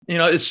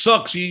it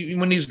sucks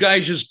when these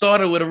guys just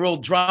started with a real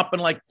dropping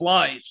like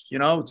flies.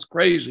 It's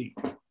crazy.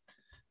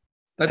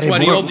 That's why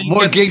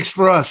more gigs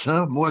for us,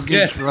 huh? More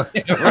gigs for us.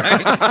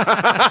 Right.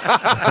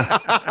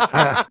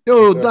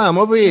 Yo, Dom,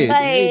 over here.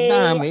 Hey,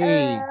 Dom,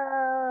 hey.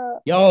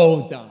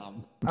 Yo,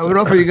 Dom. I would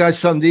offer you guys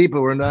something deep,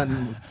 but we're not.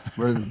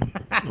 We're in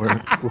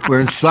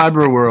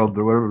cyber world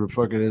or whatever the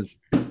fuck it is.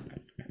 Don't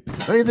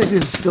you think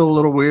this is still a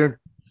little weird?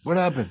 What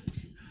happened?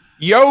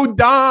 Yo,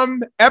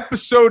 Dom,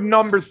 episode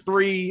number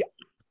 3.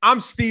 I'm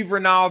Steve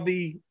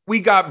Rinaldi. We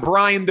got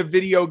Brian, the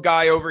video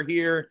guy, over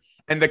here,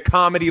 and the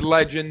comedy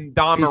legend,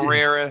 Dom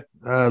Herrera.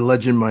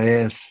 Legend my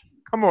ass.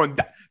 Come on,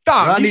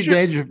 Dom. Rodney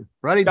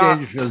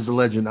Dangerfield is the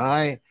legend.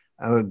 I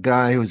am a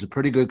guy who's a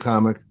pretty good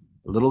comic,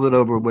 a little bit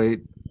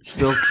overweight,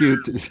 still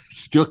cute,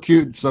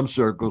 in some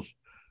circles.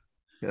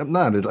 I'm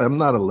not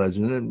a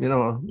legend. A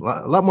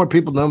lot more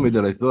people know me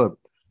than I thought.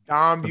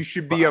 Dom, you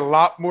should be a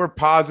lot more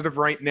positive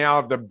right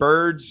now. The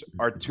Birds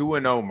are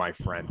 2-0, my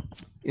friend.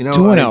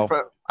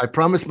 2-0. I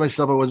promised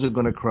myself I wasn't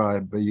going to cry,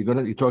 but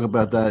you talk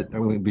about that.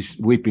 I'm going to be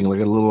weeping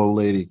like a little old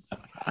lady.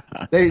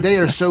 They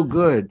are so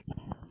good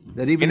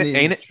that even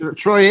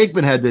Troy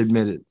Aikman had to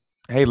admit it.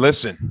 Hey,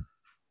 listen,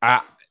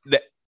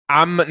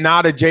 I'm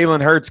not a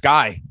Jalen Hurts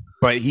guy,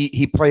 but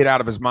he played out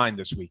of his mind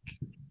this week.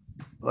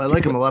 Well, I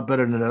like him a lot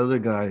better than that other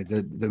guy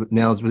that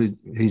now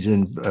he's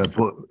in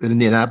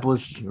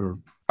Indianapolis.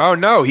 Oh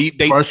no, he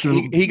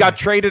got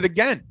traded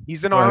again.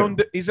 He's in our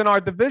He's in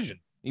our division.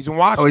 He's in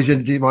Washington. Oh, he's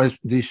in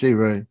DC,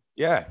 right?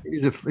 Yeah,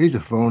 he's a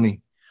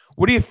phony.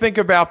 What do you think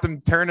about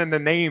them turning the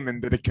name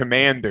into the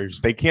Commanders?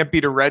 They can't be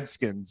the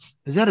Redskins.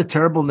 Is that a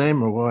terrible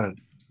name or what?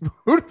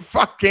 Who the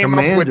fuck came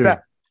up with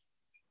that?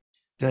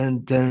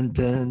 Dun, dun,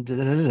 dun, dun,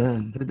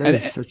 dun, dun. That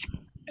is such.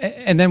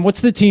 And then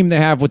what's the team they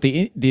have with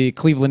the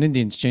Cleveland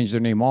Indians changed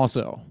their name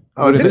also?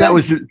 Oh, that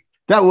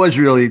was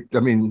really. I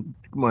mean,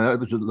 come on, that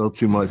was a little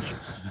too much.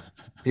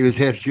 He was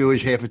half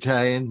Jewish, half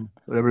Italian.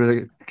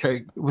 Whatever.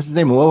 What's his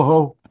name?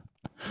 Woho.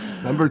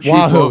 Remember Chief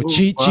Wahoo?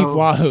 Chief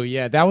Wahoo.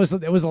 Yeah, it was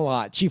a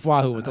lot. Chief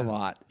Wahoo was a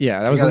lot.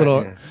 Yeah, that was a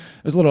little. It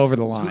was a little over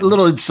the line. A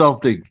little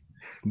insulting.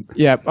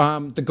 Yeah.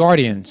 The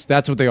Guardians.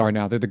 That's what they are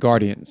now. They're the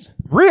Guardians.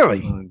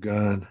 Really? Oh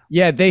God.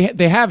 Yeah,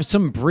 they have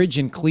some bridge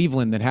in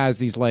Cleveland that has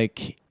these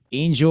like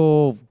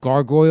angel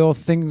gargoyle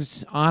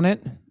things on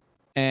it,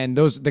 and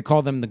they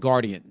call them the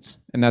Guardians,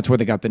 and that's where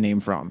they got the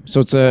name from. So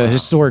it's a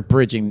historic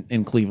bridge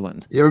in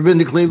Cleveland. You ever been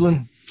to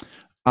Cleveland?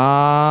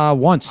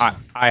 Once.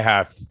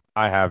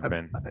 I have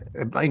been.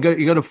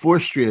 You go to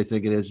 4th Street, I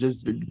think it is.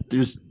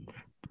 There's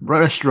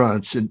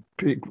restaurants and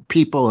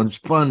people, and it's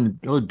fun.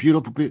 Really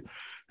beautiful people,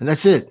 and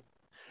that's it.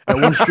 That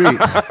one street.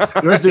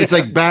 The rest of it's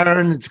like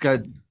barren. It's got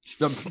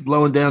stuff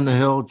blowing down the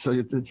hill.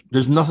 So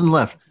there's nothing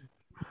left.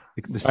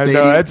 I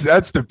know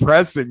that's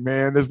depressing,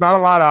 man. There's not a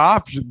lot of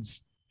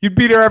options. You'd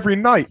be there every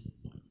night.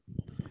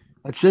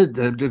 That's it.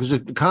 There's a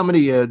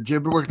comedy. Did you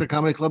ever work at a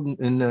comedy club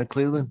in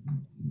Cleveland?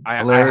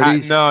 I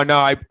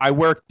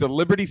worked the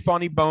Liberty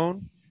Funny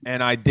Bone.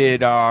 And I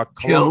did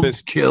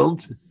Columbus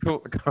Columbus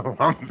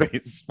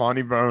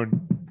Funny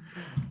Bone.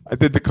 I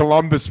did the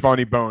Columbus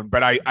Funny Bone,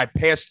 but I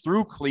passed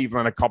through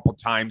Cleveland a couple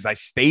times. I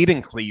stayed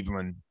in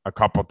Cleveland a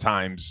couple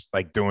times,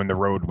 like doing the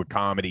road with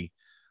comedy.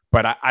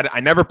 But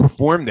I never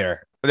performed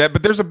there.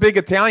 But there's a big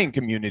Italian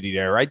community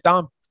there, right,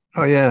 Dom?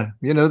 Oh yeah,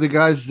 the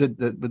guys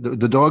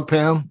the dog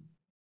pound.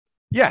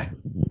 Yeah.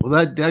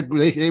 Well,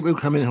 they would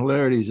come in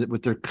hilarities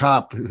with their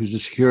cop who's a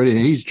security,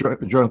 and he's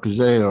drunk as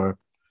they are.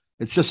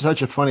 It's just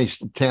such a funny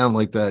town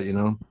like that,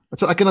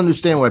 So I can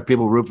understand why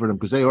people root for them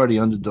because they are the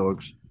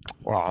underdogs.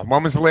 Wow.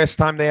 When was the last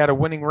time they had a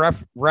winning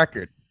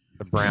record?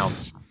 The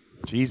Browns.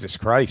 Jesus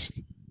Christ.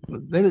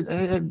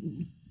 They're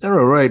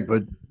all right,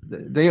 but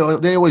they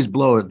always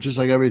blow it, just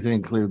like everything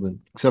in Cleveland,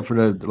 except for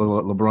the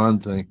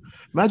LeBron thing.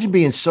 Imagine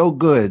being so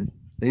good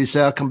that you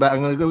say, I'll come back.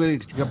 I'm going to go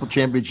get a couple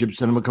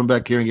championships, and I'm going to come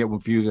back here and get one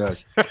for you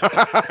guys.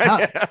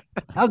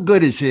 How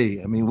good is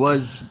he? I mean,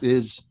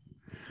 is.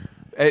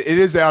 It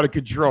is out of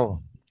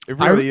control. It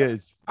really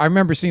is. I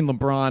remember seeing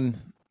LeBron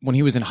when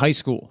he was in high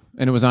school,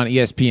 and it was on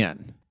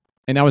ESPN.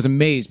 And I was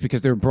amazed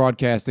because they were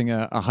broadcasting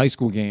a high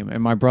school game,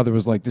 and my brother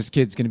was like, this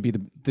kid's going to be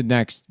the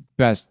next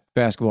best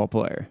basketball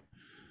player.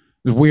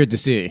 It was weird to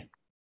see.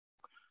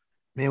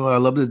 Meanwhile, I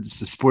love the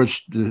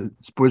sports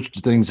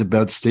things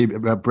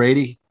about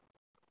Brady.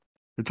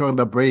 They're talking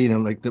about Brady,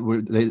 like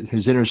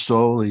his inner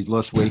soul. He's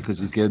lost weight because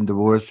he's getting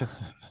divorced. I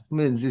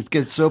mean, it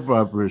gets soap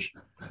opera-ish.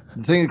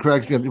 The thing that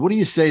cracks me up, what do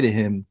you say to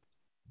him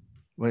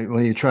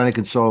when you're trying to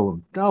console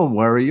him? Don't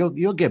worry,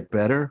 you'll get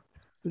better.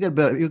 You'll get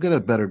better. You'll get a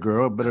better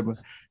girl.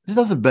 There's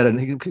nothing better.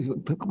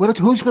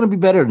 Who's going to be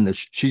better than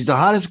this? She's the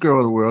hottest girl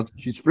in the world.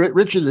 She's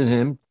richer than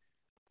him.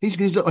 He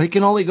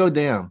can only go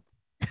down.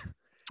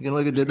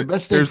 The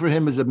best thing for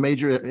him is a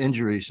major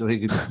injury, so he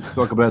could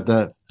talk about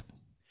that.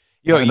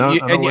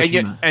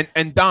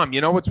 And Dom,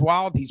 you know what's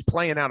wild? He's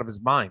playing out of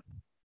his mind.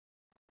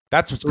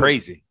 That's what's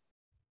crazy.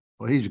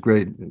 Well, he's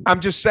great. I'm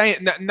just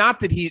saying,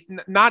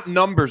 not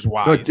numbers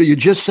wise. But you're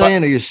just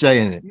saying, or you're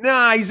saying it?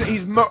 Nah,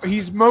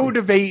 he's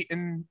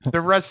motivating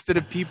the rest of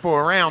the people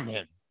around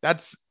him.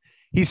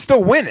 he's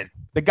still winning.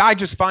 The guy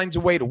just finds a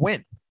way to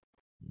win.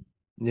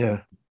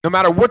 Yeah. No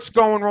matter what's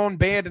going wrong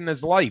bad in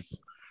his life,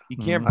 you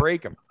can't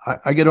break him.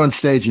 I get on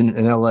stage in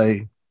LA.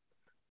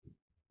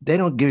 They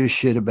don't give a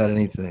shit about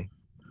anything.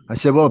 I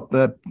said, well,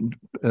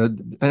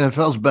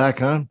 NFL's back,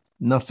 huh?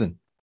 Nothing.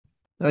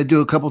 I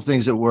do a couple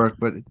things at work,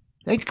 but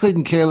they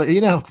couldn't care.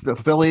 You know how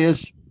Philly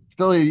is?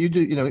 Philly, you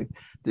do, you know,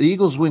 the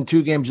Eagles win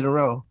 2 games in a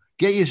row.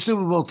 Get your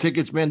Super Bowl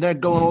tickets, man. They're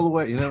going all the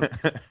way, you know.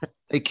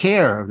 They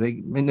care. They're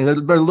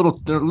a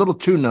little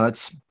too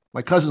nuts.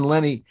 My cousin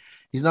Lenny,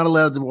 he's not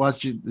allowed to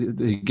watch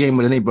the game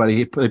with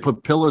anybody. They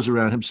put pillows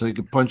around him so he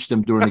could punch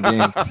them during the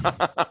game.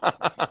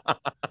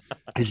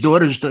 His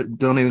daughters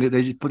don't even.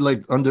 They just put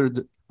like under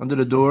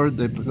the door.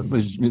 They put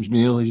his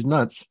meal. He's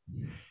nuts.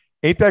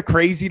 Ain't that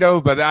crazy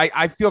though? But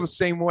I feel the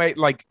same way.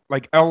 Like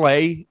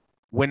LA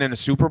winning a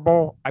Super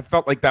Bowl. I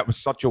felt like that was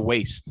such a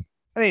waste.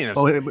 That ain't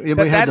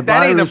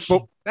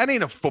that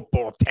ain't a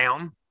football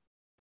town.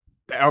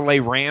 The LA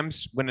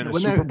Rams winning a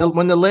Super Bowl.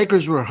 When the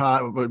Lakers were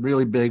hot,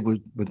 really big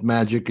with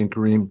Magic and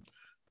Kareem,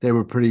 they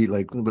were pretty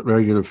like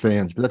regular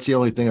fans. But that's the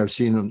only thing I've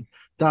seen them.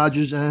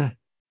 Dodgers, you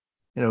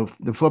know,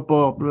 the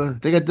football.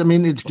 They got. I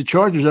mean, the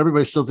Chargers.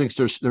 Everybody still thinks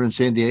they're in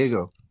San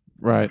Diego.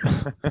 Right.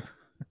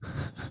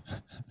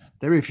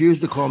 They refuse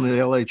to call them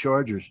the LA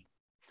Chargers.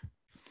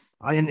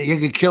 You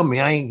could kill me.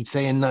 I ain't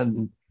saying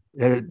nothing.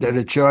 They're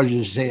the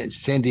Chargers,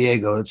 San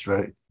Diego. That's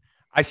right.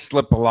 I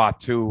slip a lot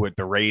too with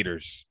the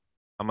Raiders.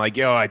 I'm like,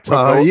 yo, I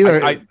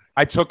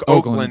took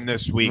Oakland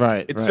this week.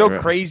 Right,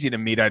 it's crazy to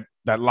me that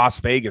Las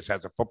Vegas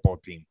has a football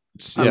team.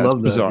 I love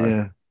it's bizarre. That,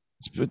 yeah.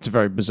 It's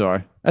very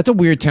bizarre. That's a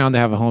weird town to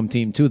have a home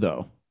team too,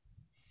 though.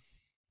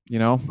 You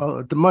know?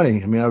 Well, the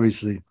money. I mean,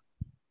 obviously.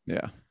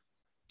 Yeah.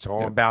 It's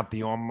all about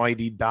the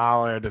almighty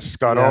dollar, the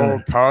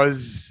scuttle,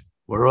 cuz.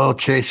 We're all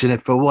chasing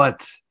it for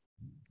what?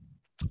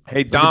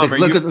 Hey, Dom,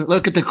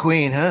 look at the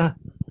Queen, huh?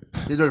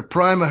 In the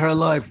prime of her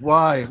life.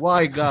 Why?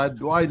 Why, God?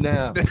 Why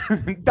now?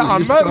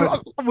 Dom,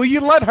 will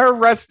you let her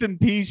rest in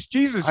peace?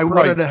 Jesus I Christ.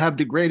 wanted to have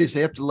the greatest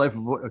afterlife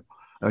of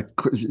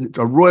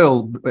a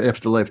royal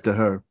afterlife to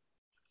her.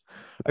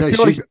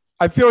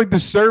 I feel like the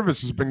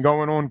service has been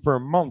going on for a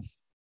month.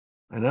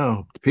 I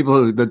know. The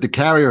people that the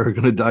carrier are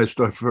going to die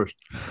start first.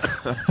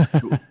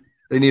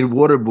 They need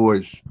water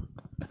boys.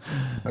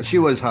 She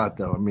was hot,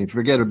 though. I mean,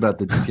 forget about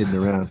the kidding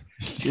around.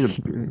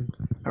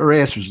 Her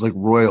ass was like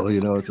royal, you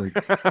know. It's like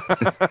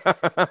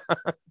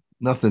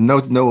nothing,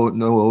 no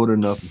odor,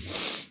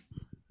 nothing.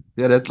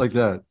 Yeah, that's like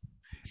that.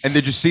 And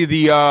did you see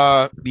the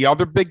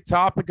other big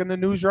topic in the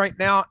news right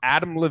now?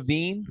 Adam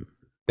Levine,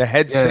 the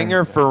head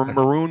singer for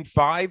Maroon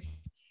 5,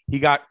 he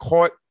got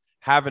caught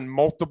having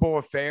multiple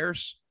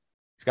affairs.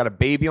 He's got a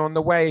baby on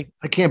the way.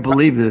 I can't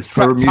believe this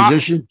for a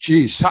musician.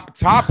 Jeez.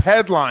 Top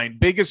headline: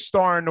 biggest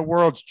star in the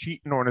world's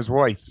cheating on his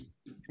wife.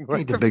 He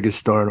ain't the biggest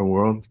star in the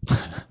world.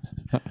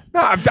 No,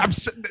 I'm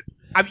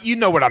you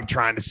know what I'm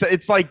trying to say.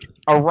 It's like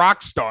a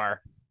rock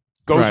star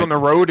goes on the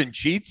road and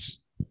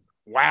cheats.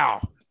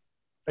 Wow.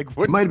 Like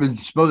what? He might have been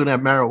smoking that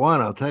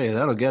marijuana. I'll tell you,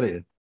 that'll get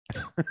you.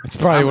 That's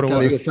probably what it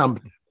was.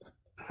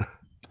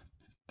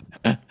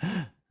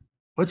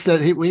 What's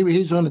that?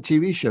 He's on a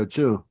TV show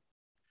too.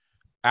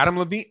 Adam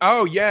Levine.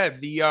 Oh yeah,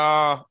 the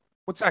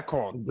what's that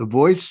called? The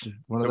Voice.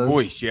 The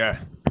Voice. Yeah.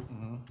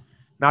 Mm-hmm.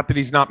 Not that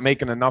he's not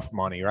making enough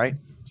money, right?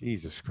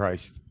 Jesus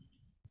Christ.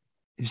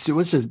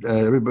 What's this?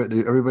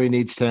 Everybody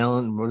needs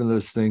talent. One of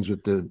those things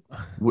with the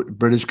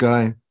British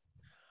guy.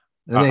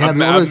 And they have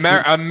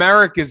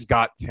America's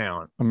Got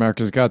Talent.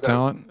 America's Got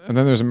Talent, and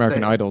then there's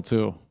American Idol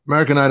too.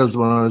 American Idol's the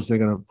one I was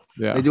thinking of.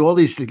 Yeah. They do all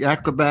these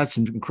acrobats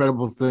and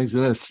incredible things,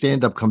 and then a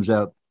stand-up comes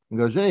out and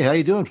goes, "Hey, how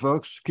you doing,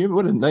 folks?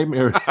 What a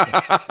nightmare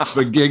of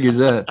a gig is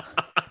that?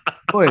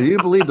 Boy, do you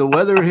believe the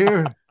weather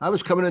here? I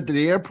was coming into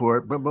the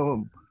airport, boom,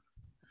 boom."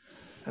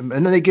 And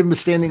then they give him a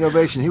standing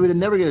ovation. He would have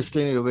never get a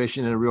standing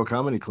ovation in a real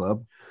comedy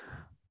club.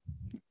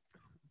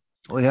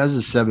 All he has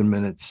is 7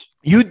 minutes.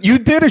 You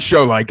did a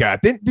show like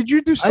that. Did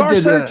you do Star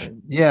Search?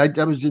 Yeah,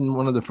 I was in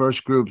one of the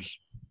first groups.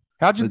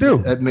 How'd you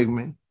do? Ed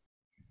McMahon.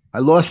 I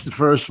lost the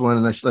first one,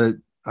 and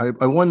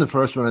I won the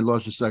first one. I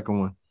lost the second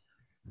one.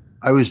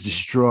 I was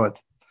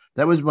distraught.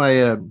 That was my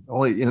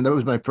that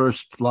was my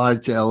first fly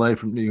to LA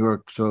from New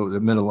York, so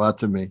it meant a lot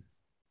to me.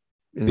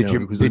 Did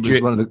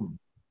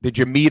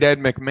you meet Ed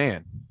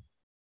McMahon?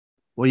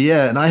 Well,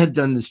 yeah, and I had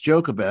done this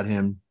joke about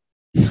him,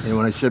 and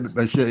when I said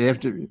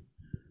after,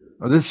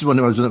 this is when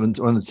I was on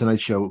the Tonight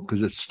Show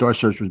because Star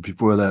Search was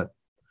before that,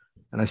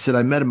 and I said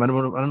I met him. I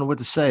don't know what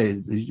to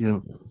say. He's,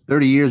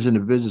 30 years in the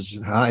business.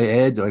 Hi,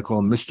 Ed. I call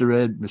him Mr.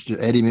 Ed, Mr.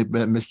 Eddie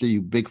McMahon, Mr.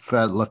 You big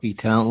fat lucky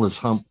talentless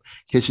hump,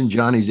 kissing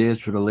Johnny's ass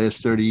for the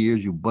last 30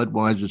 years. You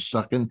Budweiser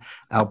sucking,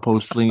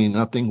 outpost slinging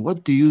nothing.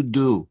 What do you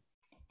do?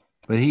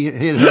 But he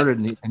had heard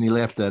it and he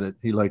laughed at it.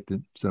 He liked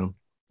it. So.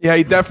 Yeah,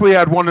 he definitely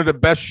had one of the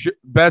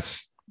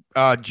best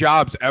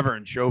jobs ever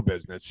in show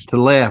business. To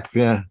laugh,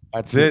 yeah.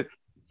 That's it.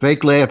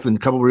 Fake laugh and a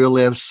couple real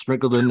laughs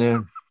sprinkled in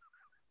there.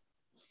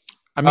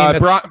 I mean,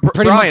 that's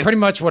pretty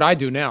much what I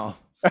do now.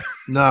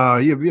 No,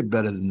 you're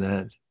better than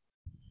that.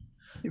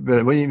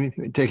 But when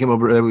you take him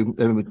over,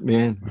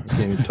 man, I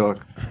can't even talk.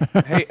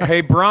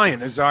 Hey,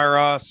 Brian, is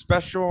our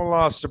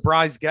special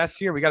surprise guest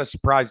here? We got a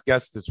surprise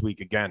guest this week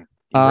again.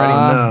 You ready?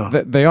 No.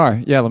 They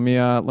are. Yeah, let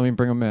me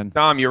bring them in.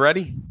 Dom, you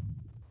ready?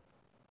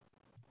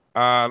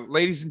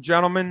 Ladies and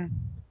gentlemen,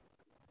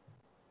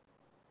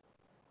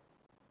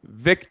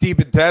 Vic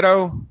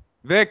DiBitetto.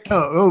 Vic.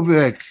 Oh,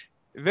 Vic.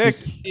 Vic.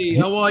 Hey,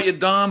 how are you,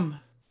 Dom?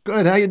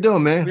 Good. How you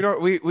doing, man?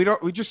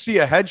 We just see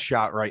a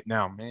headshot right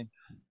now, man.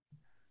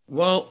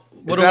 Well,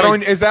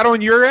 is that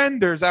on your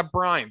end or is that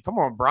Brian? Come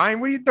on, Brian.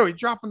 What are you doing? You're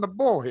dropping the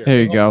ball here.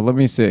 Here you go. Let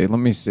me see.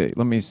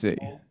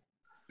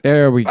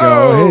 There we go.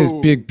 Oh. His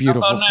big,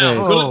 beautiful face.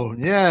 Oh,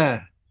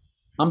 yeah.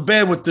 I'm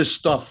bad with this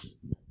stuff.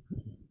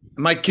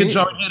 My kids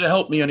aren't here to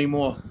help me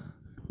anymore.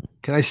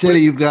 Can I say that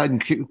you've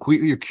gotten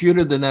you're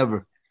cuter than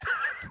ever?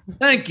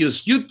 Thank you.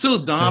 You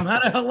too, Dom. How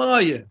the hell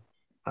are you?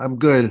 I'm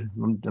good.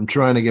 I'm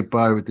trying to get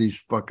by with these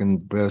fucking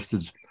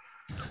bastards.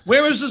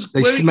 Where is this?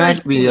 They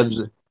smacked me the other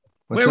day.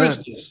 What's Where that?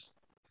 is this?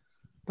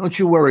 Don't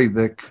you worry,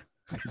 Vic.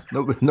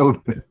 No.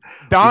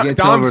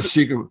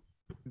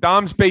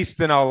 Dom's based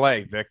in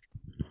LA, Vic.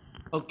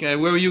 Okay,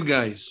 where are you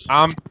guys?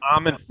 I'm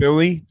in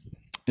Philly.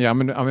 Yeah,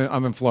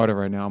 I'm in Florida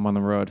right now. I'm on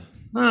the road.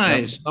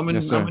 Nice. Yep. I'm in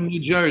New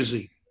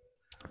Jersey.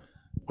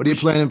 What are you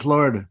playing in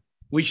Florida?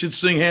 We should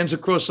sing Hands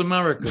Across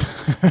America.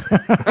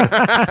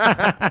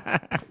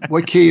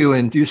 What key you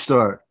in? You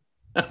start.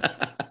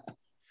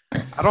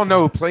 I don't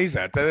know who plays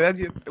that.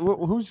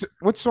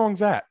 What song's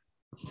that?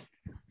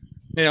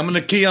 Yeah, I'm in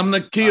the key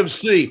of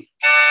C.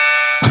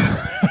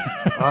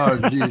 Oh,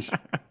 jeez.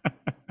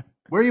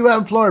 Where are you at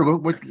in Florida?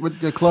 What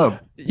the club?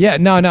 Yeah,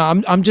 no.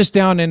 I'm just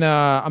down in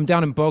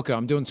down in Boca.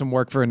 I'm doing some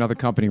work for another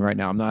company right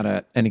now. I'm not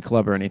at any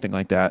club or anything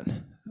like that.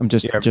 I'm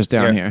just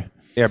down here.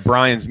 Yeah,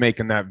 Brian's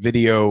making that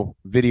video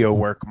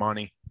work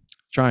money.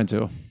 Trying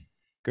to.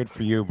 Good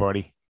for you,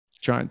 buddy.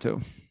 Trying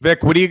to.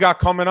 Vic, what do you got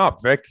coming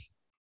up, Vic?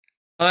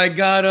 I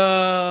got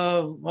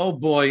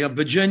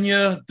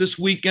Virginia this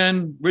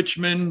weekend,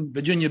 Richmond,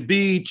 Virginia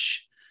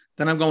Beach.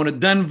 Then I'm going to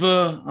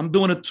Denver. I'm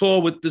doing a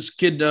tour with this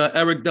kid,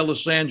 Eric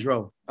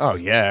D'Alessandro. Oh,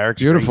 yeah.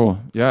 Eric's beautiful.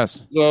 great.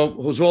 Yes. So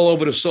who's all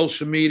over the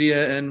social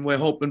media, and we're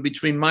hoping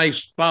between my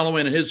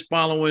following and his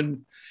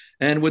following,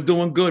 and we're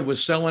doing good. We're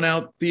selling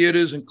out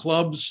theaters and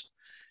clubs,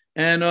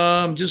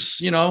 and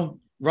just,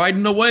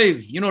 riding the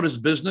wave. You know this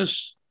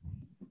business.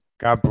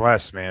 God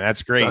bless, man.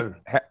 That's great.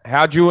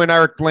 How'd you and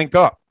Eric link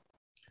up?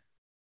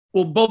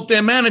 Well, both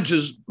their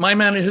managers, my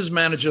manager, his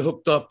manager,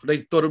 hooked up. They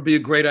thought it'd be a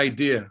great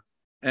idea.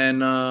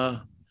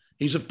 And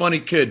he's a funny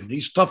kid.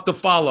 He's tough to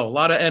follow, a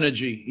lot of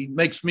energy. He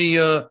makes me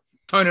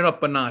turn it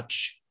up a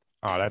notch.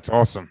 Oh, that's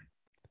awesome.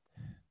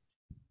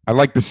 I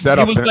like the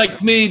setup. He was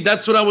like me.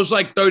 That's what I was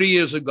like 30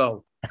 years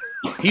ago.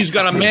 He's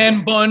got a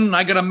man bun.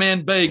 I got a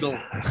man bagel.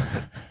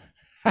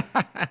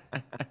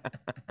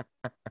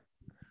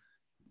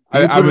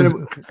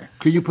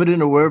 Could you put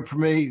in a word for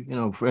me,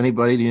 for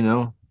anybody, do you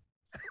know?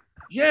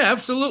 Yeah,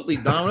 absolutely,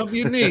 Don. Whatever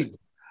you need.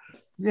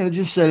 Yeah,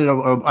 just say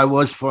that I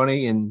was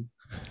funny, and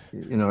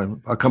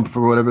I'll come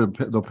for whatever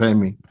they'll pay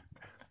me.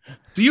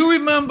 Do you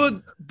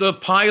remember the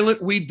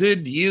pilot we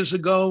did years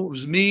ago? It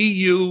was me,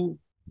 you,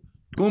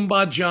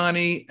 Goomba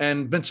Johnny,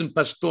 and Vincent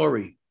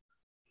Pastore.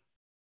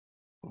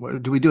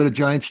 Do we do it at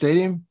Giant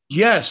Stadium?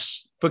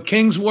 Yes, for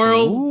King's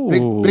World.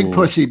 Big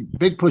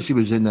Pussy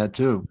was in that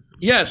too.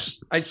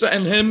 Yes, I saw,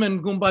 and him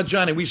and Goomba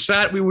Johnny. We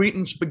were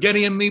eating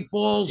spaghetti and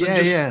meatballs.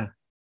 Yeah.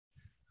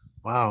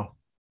 Wow.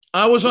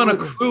 I was on a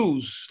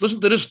cruise. Listen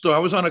to this story. I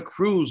was on a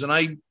cruise,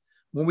 and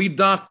when we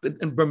docked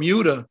in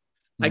Bermuda,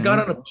 I got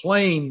on a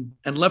plane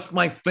and left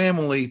my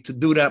family to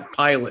do that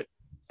pilot.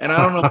 And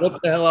I don't know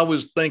what the hell I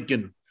was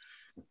thinking.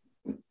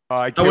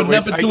 I would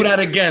never do that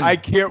again. I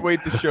can't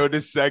wait to show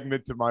this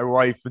segment to my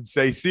wife and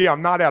say, see,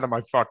 I'm not out of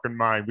my fucking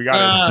mind. We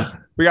got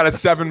a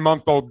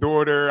 7-month-old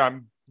daughter.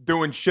 I'm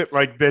doing shit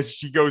like this.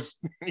 She goes,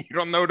 you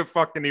don't know the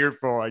fucking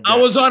earful. I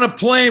was on a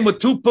plane with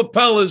 2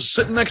 propellers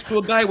sitting next to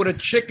a guy with a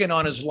chicken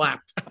on his lap.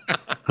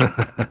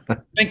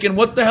 Thinking,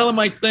 what the hell am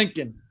I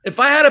thinking? If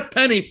I had a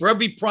penny for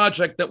every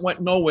project that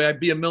went nowhere, I'd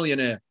be a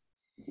millionaire.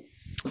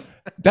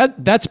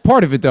 That's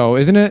part of it, though,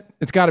 isn't it?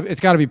 It's got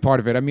to be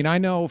part of it. I mean, I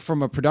know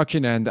from a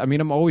production end. I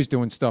mean, I'm always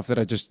doing stuff that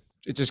it just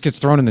gets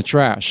thrown in the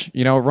trash.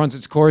 It runs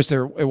its course.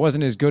 It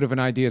wasn't as good of an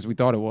idea as we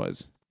thought it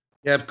was.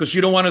 Yeah, because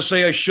you don't want to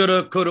say I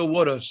shoulda, coulda,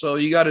 woulda. So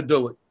you got to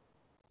do it.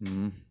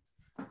 Mm-hmm.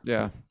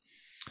 Yeah.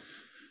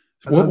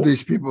 I love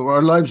these people.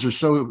 Our lives are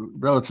so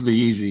relatively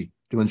easy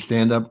doing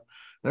stand-up.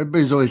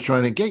 Everybody's always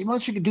trying to get. Why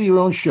don't you do your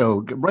own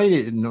show? Write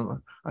it.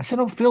 I said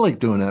I don't feel like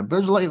doing that.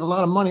 There's like a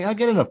lot of money. I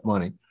get enough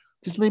money.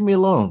 Just leave me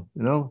alone.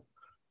 Jerry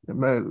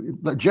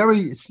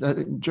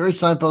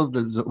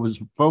Seinfeld was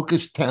a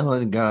focused,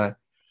 talented guy,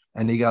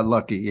 and he got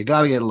lucky. You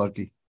got to get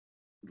lucky.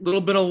 A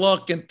little bit of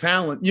luck and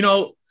talent.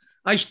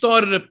 I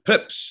started at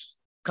Pips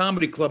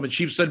Comedy Club in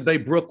Sheepshead Bay,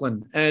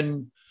 Brooklyn,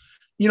 and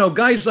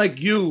guys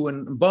like you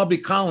and Bobby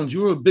Collins,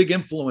 you were a big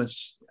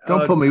influence.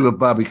 Don't put me with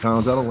Bobby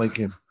Collins. I don't like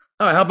him.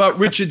 All right, how about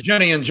Richard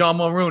Jeni and John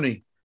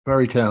Mulrooney?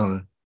 Very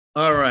talented.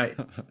 All right.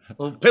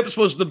 Well, Pips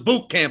was the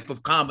boot camp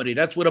of comedy.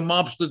 That's where the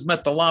mobsters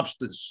met the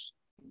lobsters.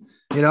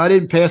 You know, I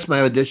didn't pass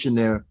my audition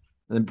there,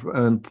 and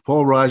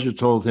Paul Reiser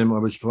told him I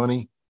was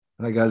funny,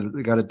 and I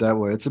got it that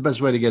way. It's the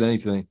best way to get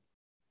anything.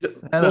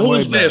 Well, who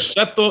was there?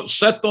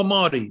 Seth or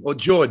Marty or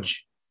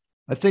George?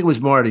 I think it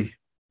was Marty.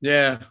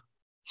 Yeah.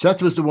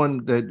 Seth was the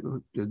one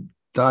that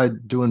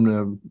died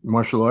doing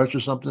martial arts or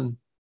something.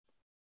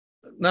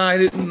 No, I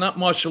didn't. Not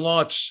martial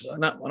arts.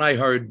 Not what I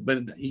heard,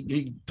 but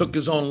he took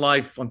his own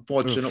life.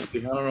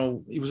 Unfortunately, I don't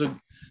know. He was a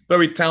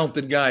very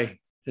talented guy.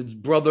 His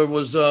brother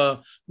was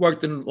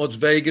worked in Las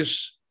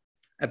Vegas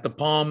at the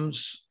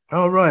Palms.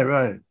 Oh,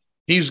 right.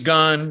 He's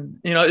gone.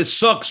 You know, it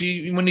sucks.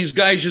 When these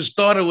guys just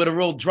started with a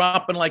roll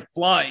dropping like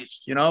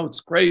flies. You know, it's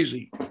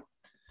crazy.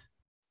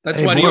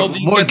 That's why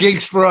more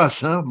gigs for us,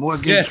 huh? More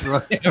gigs for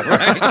us.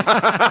 Right.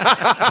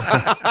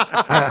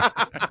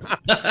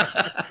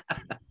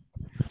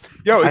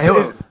 Yo,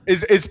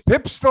 is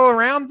Pip still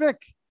around, Vic?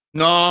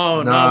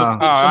 No.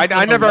 I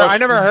never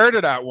heard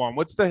of that one.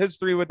 What's the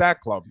history with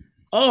that club?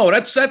 Oh,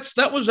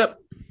 that was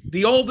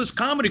the oldest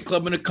comedy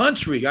club in the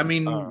country. I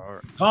mean,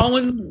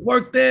 Colin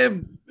worked there.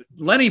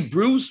 Lenny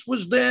Bruce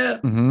was there.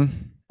 Mm-hmm.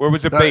 Where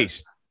was it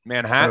based?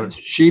 Manhattan?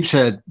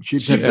 Sheepshead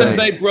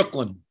Bay,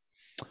 Brooklyn.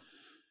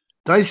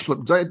 Dice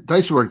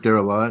worked there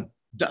a lot.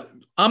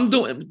 I'm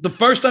doing the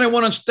first time I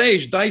went on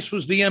stage. Dice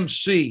was the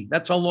MC.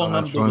 That's how long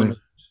I'm doing it.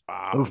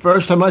 Wow. The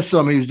first time I saw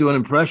him, he was doing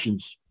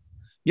impressions.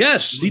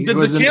 Yes, he did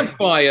the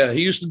Campfire.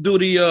 He used to do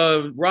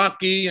the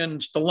Rocky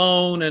and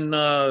Stallone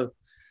and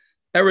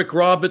Eric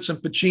Roberts and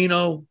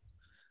Pacino.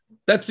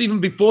 That's even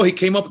before he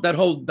came up with that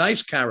whole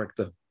Dice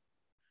character.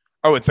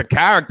 Oh, it's a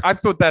character. I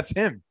thought that's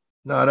him.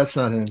 No, that's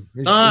not him.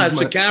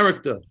 It's a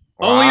character.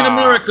 Wow. Only in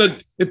America,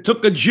 it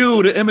took a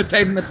Jew to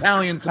imitate an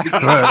Italian to be.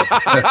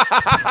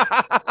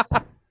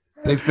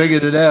 They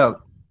figured it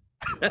out.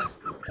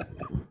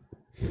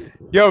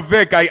 Yo,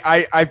 Vic,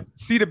 I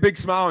see the big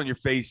smile on your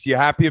face. You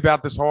happy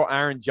about this whole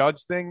Aaron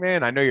Judge thing,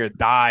 man? I know you're a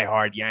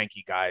diehard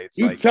Yankee guy.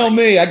 Tell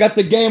me. I got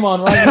the game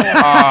on right now.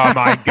 Oh,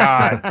 my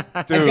God.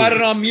 Dude, I got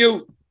it on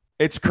mute.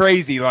 It's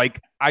crazy. Like,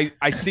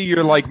 I see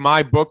your, like,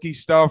 my bookie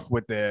stuff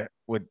with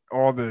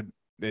all the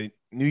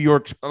New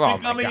York. Oh,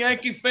 become a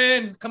Yankee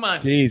fan? Come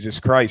on. Jesus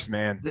Christ,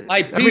 man.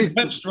 I beat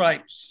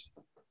pinstripes.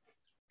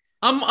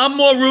 I'm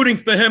more rooting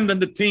for him than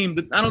the team.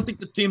 I don't think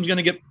the team's going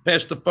to get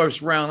past the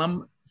first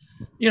round.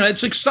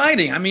 It's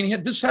exciting. I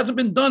mean, this hasn't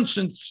been done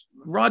since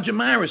Roger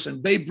Maris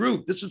and Babe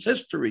Ruth. This is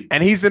history.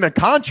 And he's in a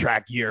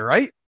contract year,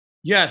 right?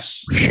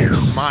 Yes.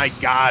 My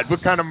God.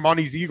 What kind of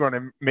money is he going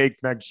to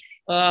make next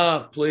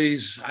year?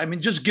 Please. I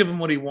mean, just give him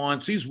what he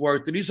wants. He's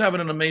worth it. He's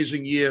having an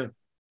amazing year.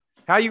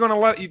 How are you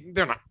going to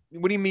they're not.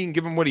 What do you mean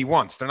give him what he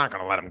wants? They're not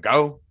going to let him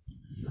go.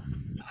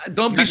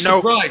 Don't be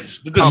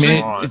surprised.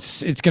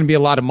 It's going to be a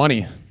lot of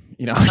money.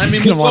 You know,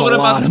 he's going to want a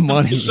lot of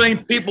money. The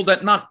same people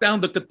that knocked down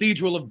the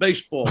Cathedral of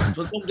Baseball.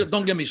 So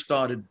don't get me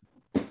started.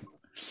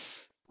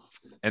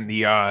 And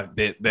the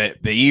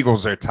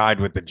Eagles are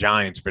tied with the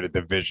Giants for the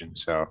division.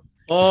 So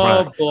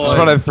boy, just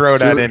want to throw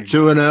that in.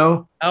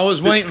 2-0. I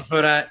was waiting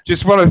for that.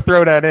 Just want to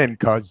throw that in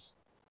because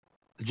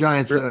the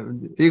Giants,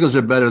 Eagles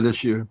are better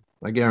this year.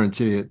 I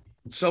guarantee it.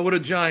 So are the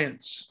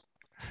Giants.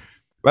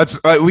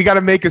 We got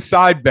to make a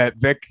side bet,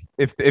 Vic.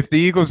 If the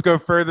Eagles go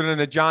further than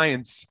the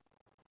Giants,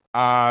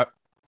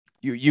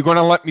 you going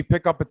to let me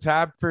pick up a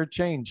tab for a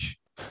change?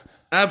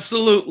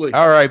 Absolutely.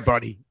 All right,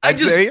 buddy. I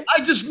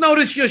just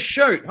noticed your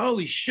shirt.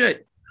 Holy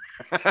shit.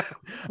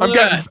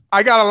 I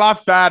got a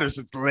lot fatter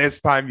since the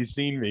last time you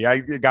seen me. I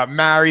got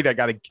married. I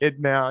got a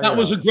kid now. That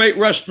was a great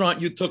restaurant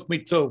you took me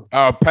to.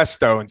 Oh,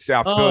 Pesto in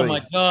South Philly. Oh,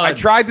 my God. I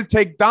tried to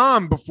take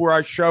Dom before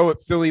our show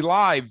at Philly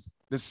Live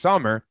this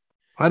summer.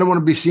 I don't want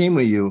to be seen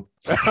with you.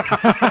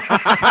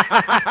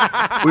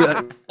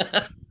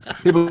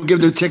 People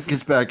give their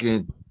tickets back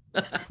in.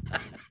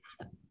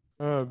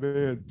 Oh,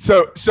 man.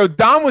 So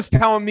Dom was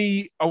telling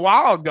me a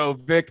while ago,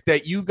 Vic,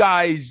 that you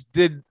guys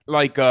did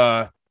like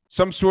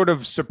some sort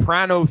of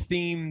Soprano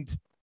themed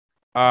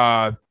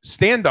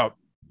stand-up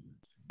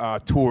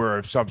tour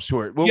of some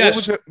sort.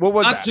 Yes. What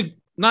was that?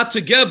 Not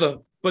together,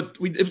 but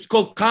it was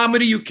called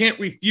Comedy You Can't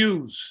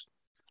Refuse.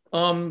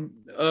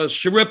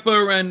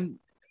 Sharippa and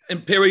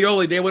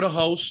Imperioli, they were the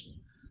host.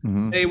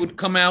 Mm-hmm. They would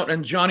come out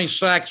and Johnny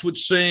Sachs would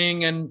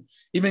sing, and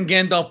even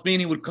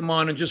Gandolfini would come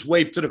on and just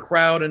wave to the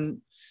crowd. And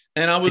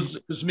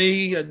it was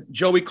me,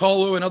 Joey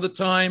Kohler another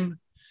time.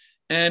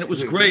 And it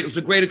was great. It was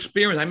a great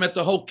experience. I met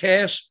the whole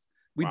cast.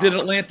 We did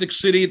Atlantic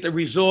City at the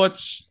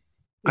resorts.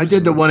 I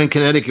did the one in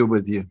Connecticut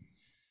with you.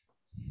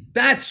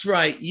 That's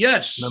right.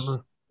 Yes.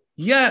 Remember?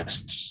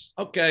 Yes.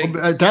 Okay.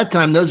 Well, at that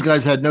time, those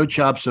guys had no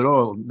chops at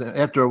all.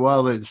 After a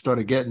while, they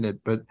started getting it,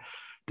 but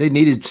they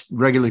needed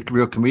regular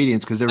real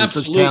comedians because they were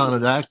such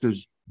talented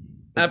actors.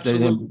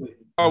 Absolutely.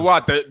 Oh,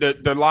 what?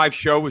 The live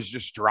show was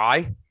just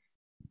dry?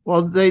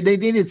 Well, they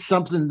needed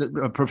something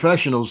that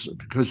professionals,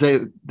 because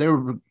they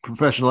were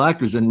professional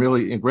actors and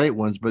really great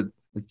ones, but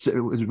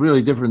it was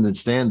really different than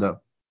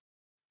stand-up.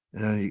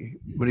 What are you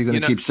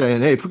going to keep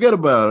saying? Hey, forget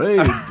about it.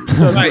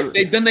 Hey.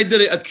 Right. Then they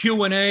did a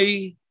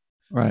Q&A.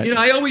 Right. You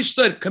know, I always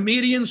said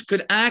comedians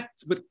could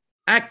act, but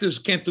actors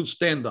can't do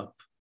stand-up.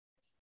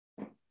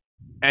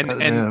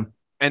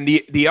 And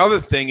the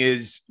other thing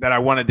is that I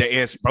wanted to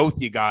ask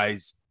both you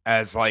guys,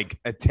 as like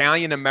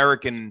Italian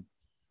American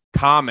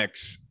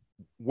comics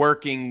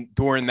working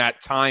during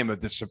that time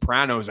of the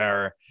Sopranos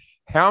era,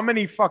 how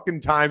many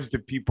fucking times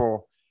did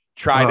people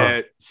try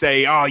to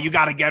say, "Oh, you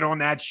got to get on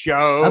that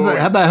show"?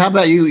 How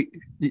about you?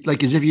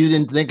 Like as if you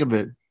didn't think of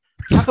it.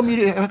 How come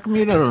you're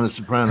not on the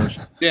Sopranos?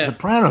 Yeah.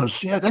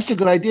 Sopranos. Yeah, that's a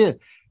good idea.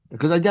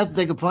 Because I doubt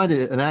they could find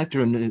an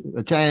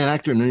Italian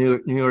actor in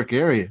the New York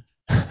area.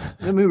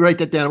 Let me write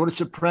that down. What is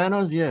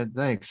Sopranos? Yeah,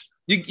 thanks.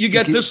 You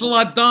get this a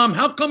lot, Dom.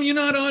 How come you're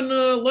not on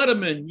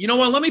Letterman? You know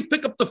what? Let me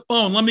pick up the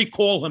phone. Let me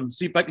call him.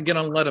 See if I can get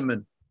on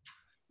Letterman.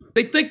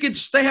 They think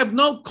they have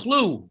no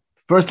clue.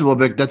 First of all,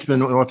 Vic, that's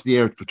been off the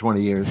air for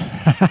 20 years.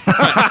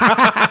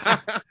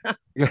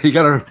 You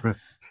got to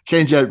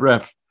change that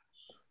ref.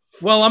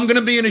 Well, I'm going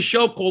to be in a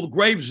show called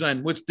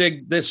Gravesend, which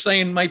they're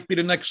saying might be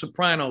the next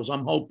Sopranos.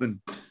 I'm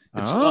hoping.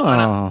 It's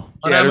on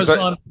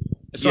Amazon.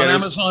 It's on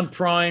Amazon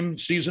Prime.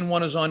 Season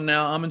 1 is on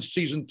now. I'm in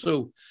season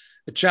 2.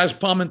 Chaz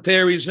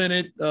Palminteri's in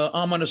it.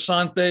 Amon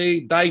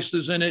Asante, Dice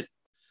is in it.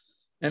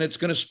 And it's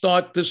going to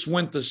start this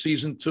winter,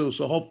 season 2.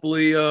 So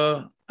hopefully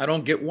I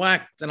don't get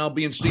whacked and I'll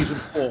be in season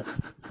 4.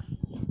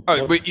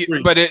 Oh,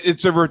 but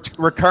it's a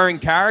recurring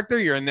character?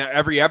 You're in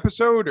every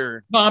episode?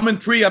 Or No, I'm in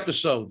 3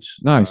 episodes.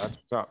 Nice.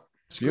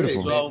 It's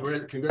beautiful.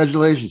 Great.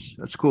 Congratulations.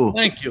 That's cool.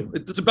 Thank you.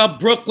 It's about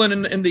Brooklyn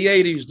in the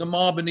 80s, the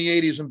mob in the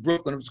 80s in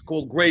Brooklyn. It's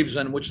called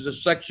Gravesend, which is a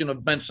section of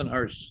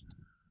Bensonhurst.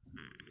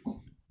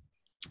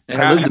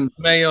 And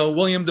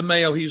William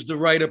DeMayo, he's the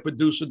writer,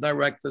 producer,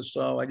 director.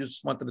 So I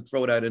just wanted to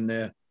throw that in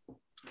there.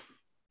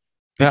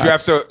 Did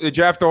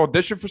you have to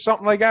audition for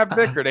something like that,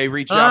 Vic, or they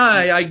reach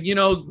out?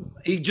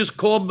 He just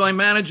called my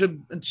manager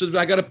and said,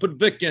 I got to put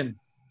Vic in.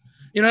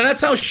 You know,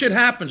 that's how shit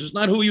happens. It's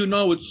not who you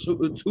know, it's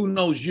who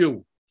knows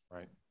you.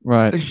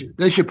 Right.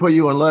 They should put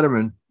you on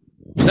Letterman.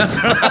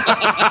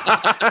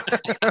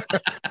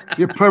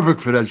 You're perfect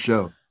for that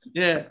show.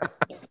 Yeah.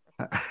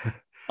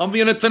 I'll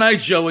be on a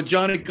Tonight Show with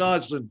Johnny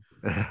Carson.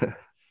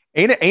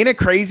 Ain't it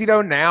crazy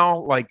though? Now,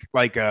 like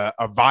a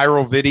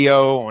viral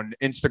video on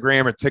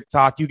Instagram or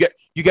TikTok, you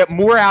get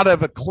more out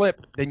of a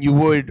clip than you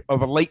would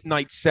of a late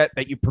night set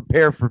that you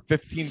prepare for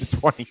 15 to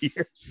 20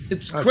 years.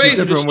 It's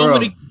crazy. There's so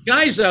many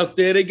guys out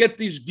there. They get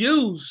these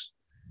views,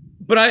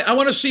 but I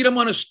want to see them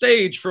on a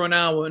stage for an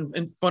hour in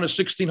front of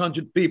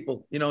 1,600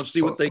 people. You know, and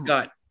see what they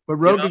got. But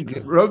Rogan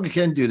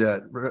can do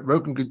that.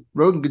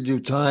 Rogan could do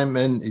time,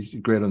 and he's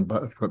great on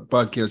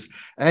podcasts,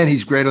 and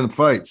he's great on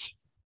fights.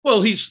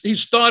 Well, he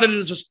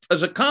started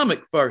as a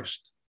comic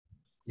first.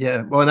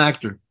 Yeah, well, an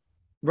actor.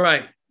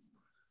 Right.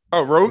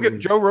 Oh,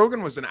 Joe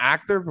Rogan was an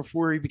actor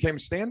before he became a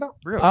stand-up?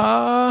 Really?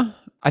 I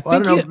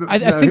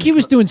think he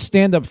was doing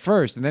stand-up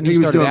first, and then he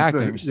started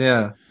acting.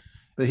 Yeah,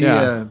 but he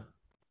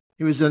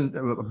was in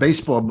a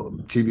baseball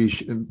TV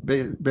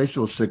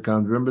baseball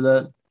sitcom. Remember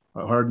that?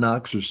 Hard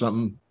Knocks or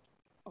something.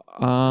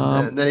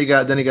 And then he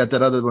got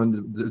that other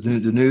one,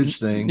 the news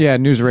thing. Yeah,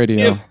 News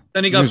Radio. Yeah.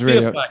 Then he got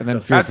Fear Factor. And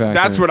then Fear Factor.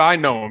 That's what I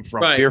know him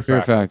from. Right. Fear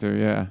Factor.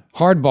 Yeah.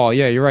 Hardball.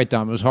 Yeah, you're right,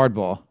 Dom. It was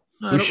Hardball.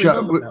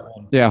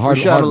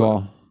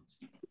 Hardball.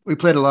 We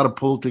played a lot of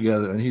pool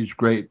together, and he's a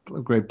great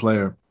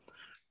player.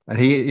 And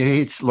he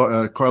hates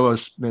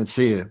Carlos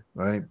Mencia,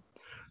 right?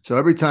 So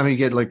every time he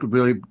get like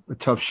really a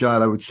tough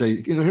shot, I would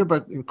say, hear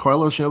about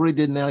Carlos? You know what he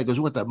did now? He goes,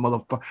 what, that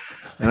motherfucker?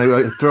 And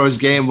I throw his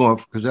game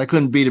off because I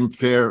couldn't beat him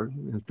fair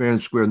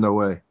and square. No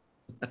way.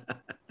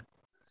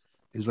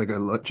 He's like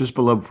just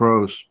below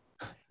pros.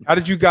 How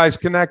did you guys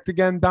connect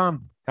again,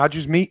 Dom? How'd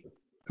you meet?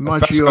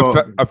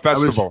 Montreal. A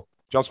festival,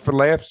 just for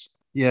laughs?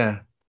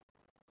 Yeah.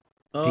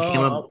 He came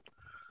up.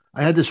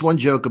 I had this one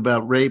joke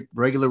about rape,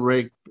 regular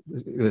rape.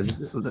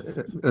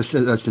 That's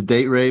the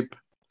date rape.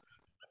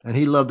 And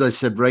he loved, I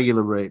said,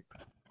 regular rape.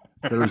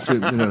 It was,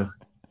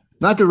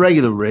 not the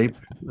regular rape.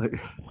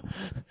 Like,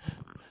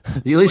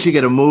 at least you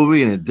get a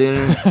movie and a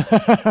dinner.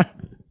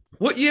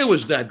 What year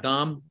was that,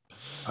 Dom?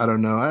 I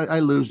don't know. I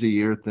lose the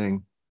year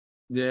thing.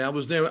 Yeah, I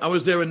was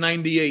there in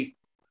 98.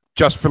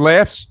 Just for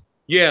laughs?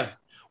 Yeah.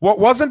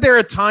 Wasn't there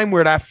a time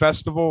where that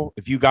festival,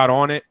 if you got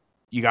on it,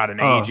 you got an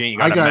agent, you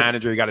got a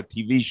manager, you got a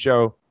TV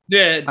show?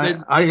 Yeah,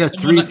 I got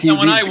 3 TV.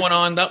 When I went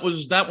on, that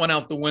went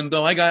out the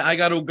window. I got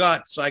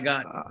Ugats.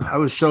 I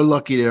was so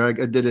lucky there. I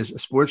did a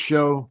sports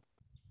show,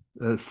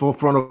 full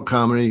frontal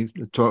comedy,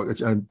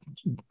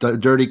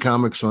 dirty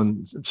comics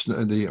on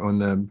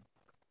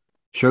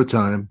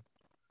Showtime.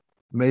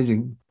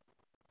 Amazing.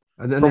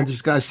 And then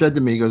this guy said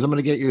to me, he goes, "I'm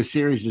going to get you a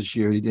series this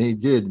year." And he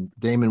did.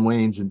 Damon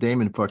Wayans, and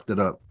Damon fucked it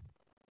up.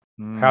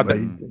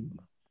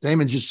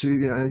 Damon just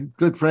a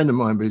good friend of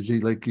mine, but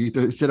he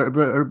said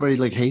everybody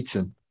like hates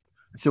him.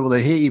 I said, well,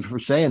 they hate you for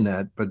saying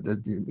that, but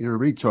you're a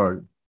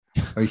retard.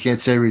 Or you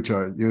can't say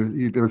retard.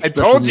 I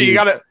told you, you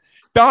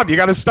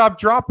got to stop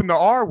dropping the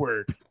R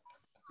word.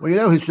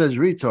 Well, who says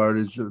retard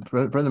is a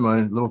friend of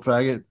mine, little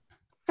faggot.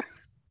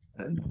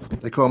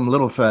 They call them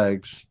little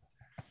fags.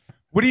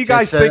 What do you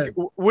guys think?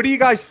 What do you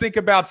guys think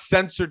about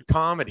censored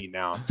comedy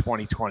now in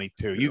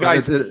 2022? You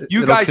guys,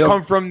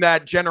 come from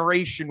that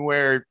generation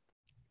where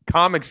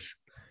comics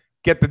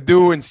get to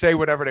do and say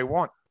whatever they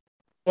want.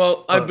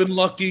 Well, I've been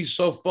lucky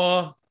so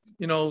far.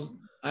 You know,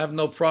 I have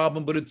no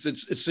problem, but it's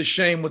a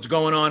shame what's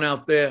going on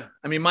out there.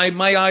 I mean, my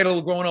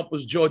idol growing up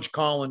was George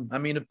Carlin. I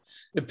mean,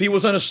 if he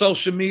was on a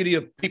social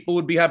media, people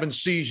would be having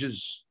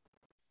seizures.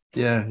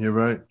 Yeah, you're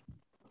right.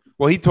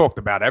 Well, he talked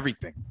about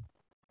everything.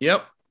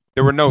 Yep.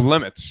 There were no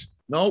limits.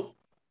 Nope.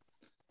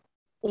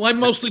 Well, I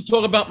mostly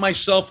talk about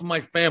myself and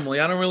my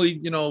family. I don't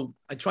really,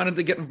 I try not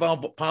to get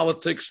involved with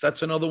politics.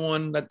 That's another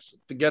one.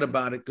 Forget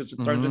about it because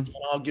it turns into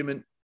an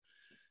argument.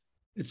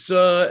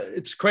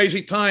 It's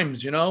crazy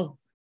times, You know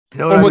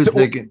what I was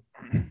thinking?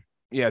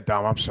 Yeah,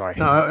 Dom, I'm sorry.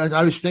 No,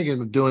 I was thinking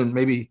of doing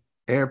maybe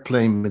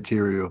airplane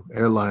material,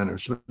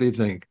 airliners. What do you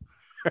think?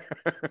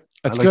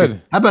 That's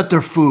good. How about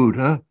their food,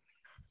 huh?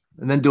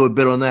 And then do a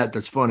bit on that.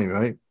 That's funny,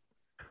 right?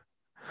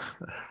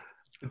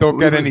 Don't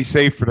get any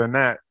safer than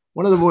that.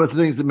 One of the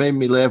things that made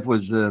me laugh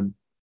was they're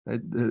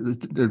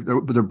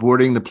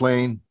boarding the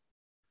plane,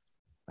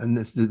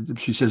 and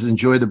she says,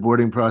 "Enjoy the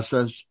boarding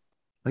process."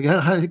 Like,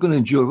 how are you going to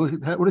enjoy?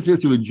 What is there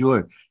to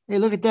enjoy? Hey,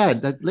 look at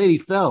that! That lady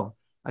fell.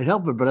 I'd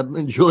help her, but I'm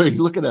enjoying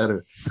looking at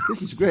her.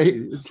 This is great.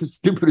 It's the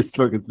stupidest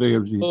fucking thing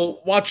I've seen.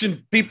 Well,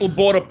 watching people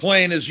board a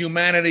plane is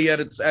humanity at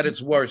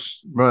its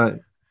worst. Right.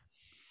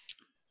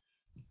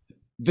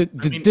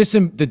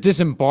 The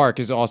disembark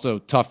is also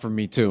tough for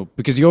me too,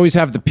 because you always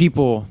have the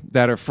people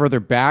that are further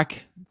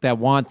back that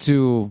want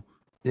to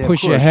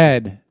push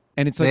ahead,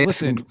 and it's like,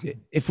 listen,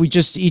 if we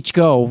just each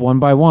go one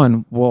by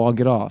one, we'll all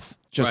get off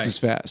just as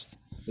fast.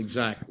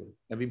 Exactly.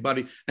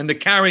 Everybody, and the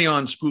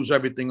carry-on screws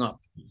everything up.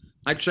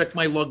 I check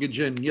my luggage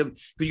in. You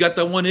got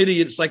that one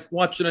idiot. It's like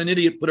watching an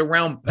idiot put a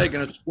round peg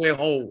in a square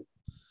hole.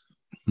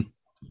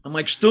 I'm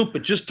like,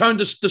 stupid. Just turn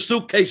the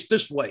suitcase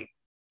this way.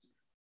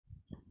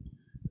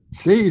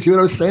 See what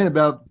I was saying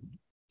about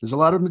there's a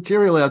lot of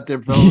material out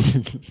there, fellas.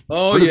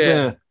 Put it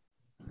there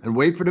and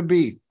wait for the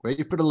beat.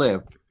 Wait for the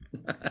lift.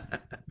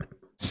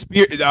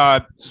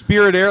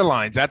 Spirit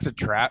Airlines, that's a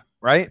trap,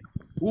 right?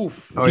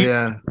 Oof.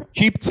 Yeah.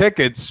 Cheap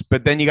tickets,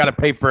 but then you got to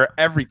pay for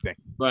everything.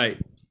 Right.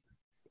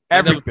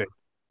 Everything.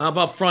 How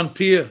about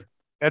Frontier?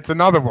 That's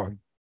another one.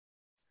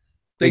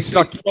 They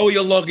throw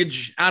your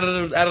luggage out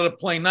of the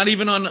plane, not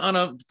even on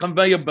a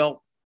conveyor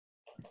belt.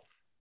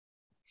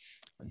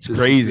 It's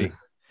crazy.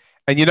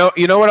 And you know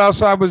what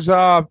else I was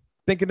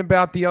thinking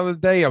about the other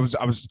day? I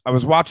was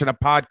watching a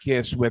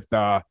podcast with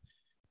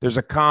there's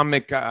a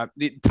comic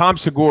Tom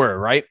Segura,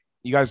 right?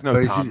 You guys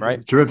know Tom,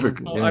 right? Terrific.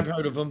 Oh, yeah. I've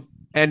heard of him.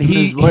 And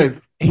he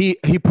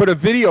put a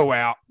video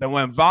out that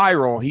went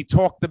viral. He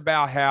talked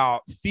about how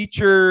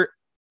feature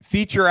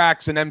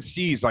acts and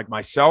MCs like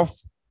myself,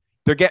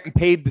 they're getting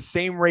paid the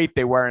same rate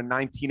they were in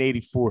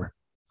 1984.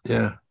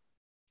 Yeah.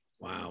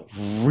 Wow.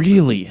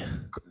 Really?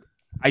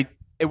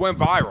 It went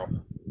viral.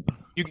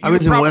 I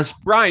was in West.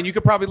 Brian, you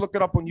could probably look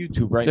it up on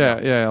YouTube right now.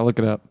 Yeah, I'll look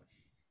it up.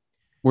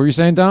 What were you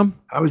saying, Dom?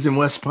 I was in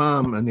West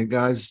Palm, and the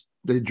guys,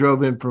 they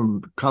drove in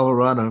from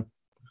Colorado.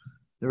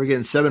 They were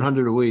getting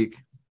 $700 a week.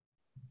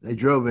 They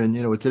drove in,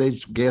 with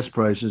today's gas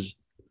prices.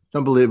 It's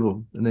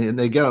unbelievable. And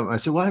they go. I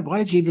said, why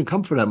did you even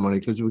come for that money?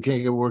 Because we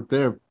can't get work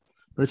there.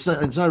 But it's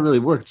not really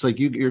work. It's like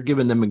you're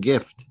giving them a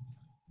gift.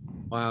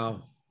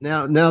 Wow.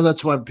 Now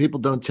that's why people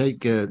don't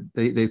take.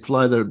 They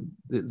fly the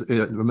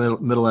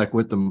middle act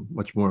with them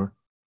much more.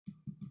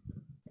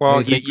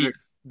 Well,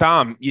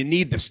 Dom, you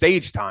need the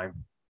stage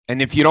time,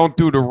 and if you don't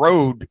do the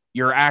road,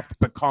 your act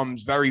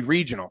becomes very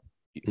regional.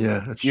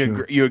 Yeah, that's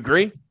true. You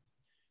agree,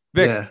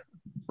 Vic? Yeah.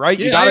 Right.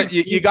 Yeah,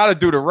 you gotta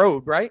do the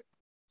road, right?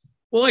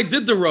 Well, I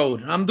did the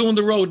road. I'm doing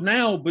the road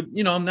now, but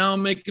now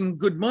I'm making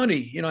good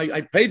money.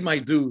 I paid my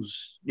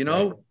dues.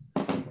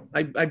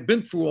 I've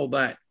been through all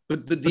that.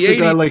 But the a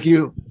guy like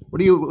you, what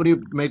do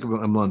you make a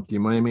month? Do you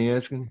mind me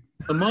asking?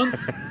 A month?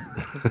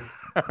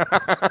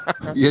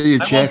 You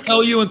I check. won't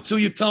tell you until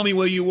you tell me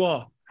where you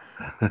are.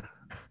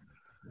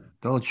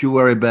 Don't you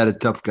worry about it,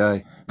 tough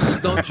guy.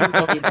 Don't you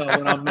worry about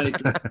what I'm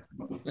making.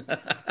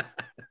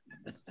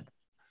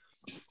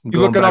 You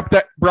looking up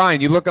that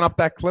Brian? You looking up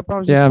that clip?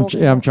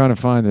 I'm trying to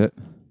find it.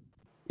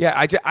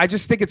 Yeah, I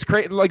just think it's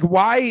crazy. Like,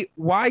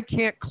 why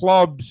can't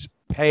clubs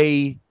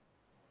pay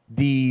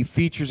the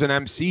features and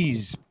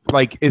MCs?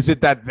 Like, is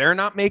it that they're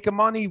not making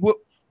money?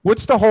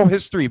 What's the whole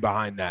history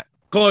behind that?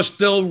 Because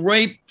they'll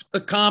rape the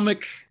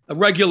comic, a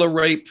regular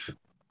rape,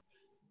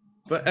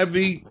 for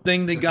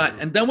everything they got.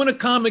 And then when a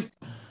comic,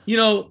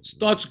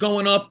 starts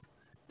going up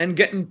and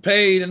getting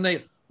paid, and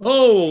I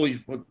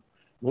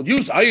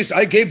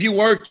gave you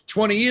work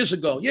 20 years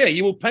ago. Yeah,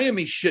 you were paying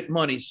me shit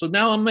money. So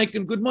now I'm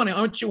making good money.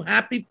 Aren't you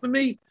happy for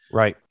me?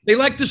 Right. They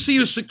like to see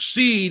you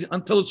succeed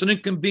until it's an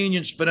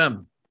inconvenience for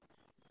them.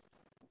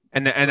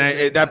 And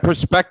that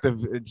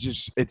perspective,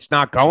 it's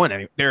not going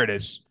anywhere. There it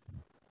is.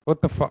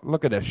 What the fuck?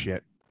 Look at this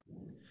shit.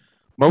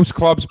 Most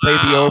clubs pay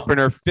the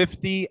opener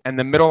 $50 and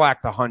the middle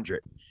act $100.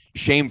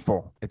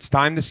 Shameful. It's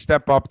time to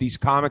step up. These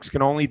comics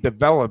can only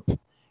develop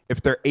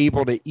if they're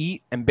able to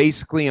eat, and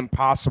basically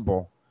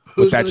impossible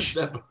Who's going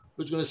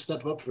to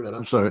step up for that?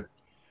 I'm sorry.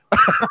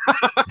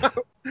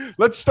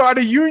 Let's start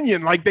a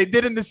union like they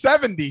did in the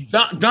 70s.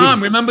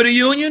 Dom, remember the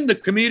union, the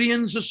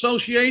Comedians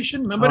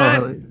Association? Remember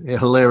that? Yeah,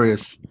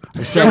 hilarious.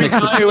 I sat next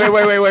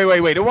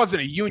to Wait. It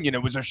wasn't a union.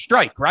 It was a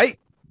strike, right?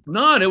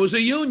 No, there was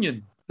a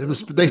union.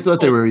 They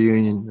thought they were a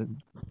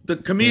union. The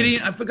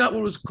comedian, I forgot what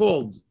it was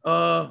called. You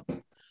got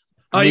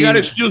to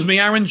excuse me.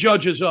 Aaron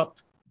Judge is up.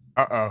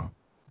 Uh-oh.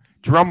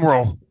 Drum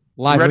roll.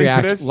 Live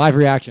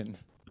reaction.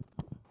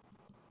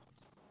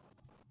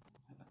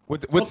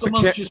 What's the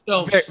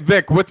count?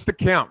 Vic, what's the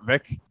count,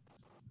 Vic?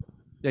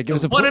 Yeah, give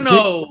us a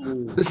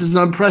 1-0. This is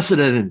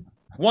unprecedented.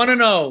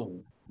 1-0.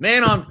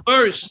 Man on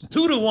first,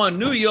 2-1,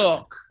 New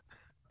York.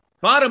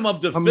 Bottom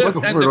of the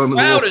fifth, and the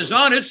crowd is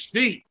on its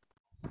feet.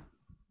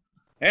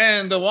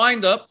 And the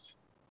windup.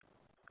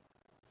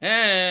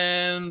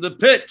 And the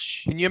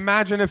pitch. Can you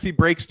imagine if he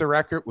breaks the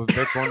record with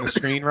Vic on the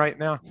screen right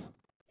now?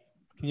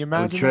 Can you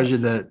imagine? I treasure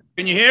that.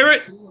 Can you hear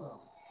it?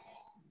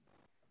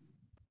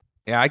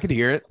 Yeah, I could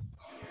hear it.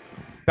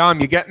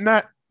 Dom, you getting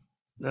that?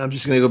 I'm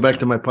just going to go back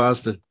to my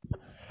pasta.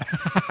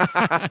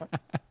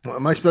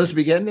 Am I supposed to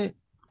be getting it?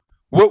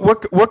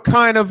 What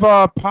kind of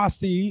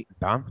pasta you eat,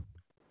 Dom?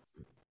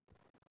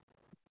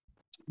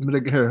 I'm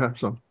going to have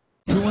some.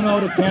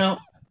 2-0 to count.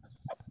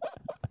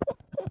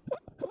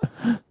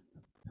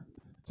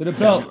 To the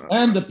belt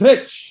and the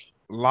pitch.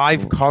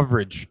 Live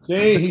coverage.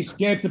 See, he's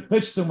scared to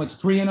pitch too much.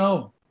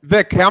 3-0.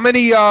 Vic, how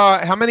many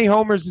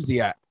homers is he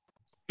at?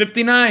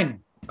 59.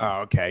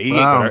 Oh, okay. He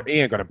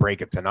ain't gonna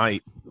break it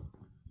tonight.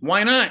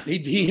 Why not?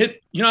 He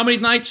hit. You know how many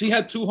nights he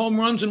had 2 home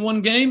runs in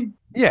one game?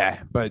 Yeah,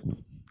 but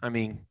I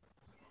mean,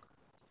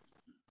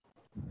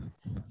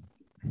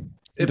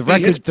 the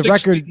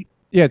record.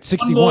 Yeah, it's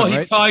 61. One more,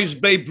 right? He ties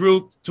Babe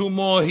Ruth. 2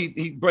 more,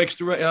 he breaks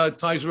the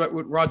ties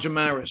with Roger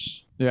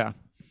Maris. Yeah.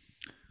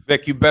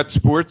 Vic, you bet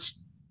sports?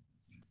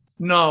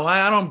 No,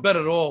 I don't bet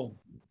at all.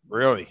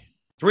 Really?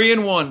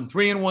 3-1,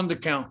 3-1 to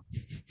count.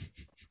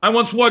 I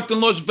once worked in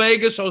Las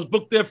Vegas. I was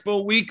booked there for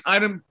a week. I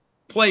didn't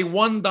play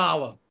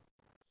 $1.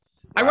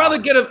 I'd rather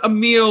get a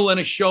meal and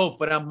a show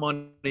for that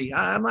money.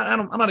 I'm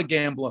not a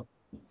gambler.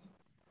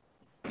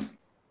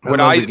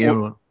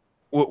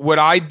 What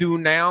I do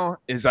now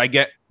is I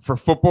get for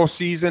football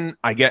season,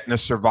 I get in a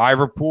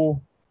survivor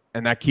pool,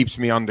 and that keeps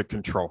me under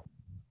control.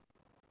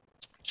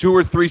 2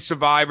 or 3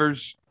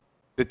 survivors.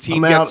 The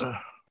team gets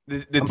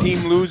the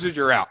team loses,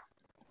 you're out.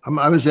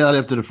 I was out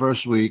after the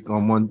first week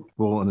on one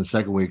pool, and the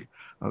second week,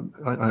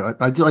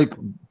 I do like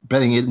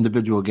betting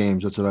individual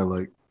games. That's what I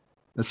like.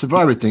 The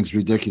survivor thing's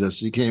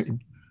ridiculous. You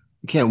can't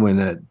win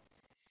that.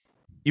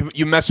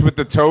 You mess with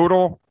the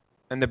total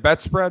and the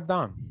bet spread,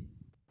 Don.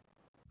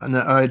 And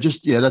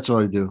that's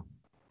all I do.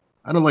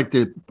 I don't like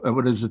the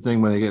what is the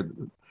thing when they get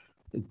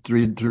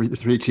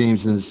three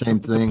teams in the same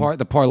thing.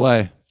 The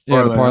parlay.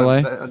 Yeah, the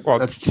parlay. Well,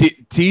 that's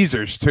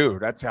teasers too.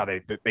 That's how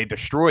they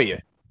destroy you.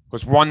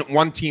 Because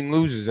one team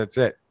loses, that's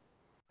it.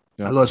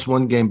 I lost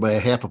one game by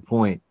 0.5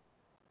 point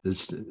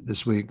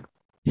this week.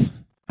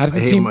 How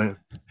does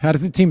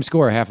the team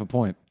score 0.5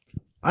 point?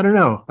 I don't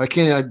know. I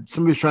can't.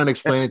 Somebody's trying to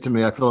explain it to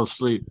me. I fell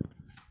asleep.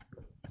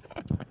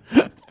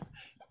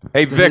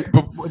 Hey Vic,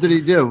 what did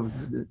he do?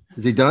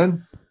 Is he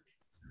done?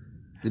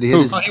 Did he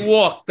hit his? He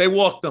walked. They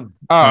walked him.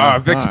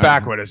 Vic's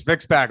back with us.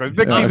 Vic's back with us.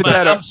 Vic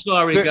DiBitetto. I'm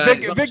sorry, guys.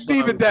 Vic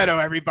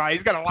DiBitetto, everybody.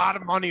 He's got a lot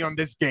of money on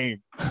this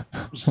game.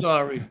 I'm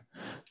sorry.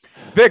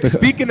 Vic,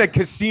 speaking of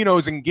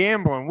casinos and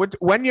gambling,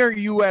 when are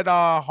you at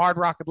Hard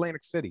Rock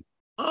Atlantic City?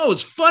 Oh,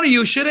 it's funny.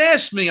 You should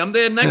ask me. I'm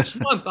there next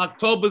month,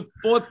 October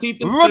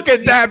 14th and 15th. Look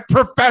at that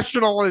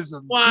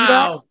professionalism.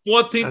 Wow.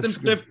 14th and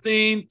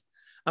 15th.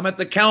 I'm at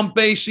the Count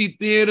Basie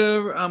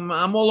Theater.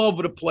 I'm all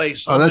over the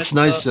place. Oh, that's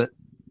nice.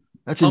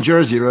 That's in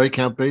Jersey, right?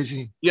 Count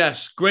Basie?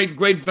 Yes. Great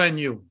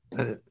venue.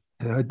 I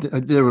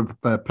did with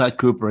Pat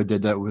Cooper. I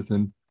did that with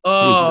him.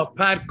 Oh,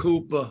 Pat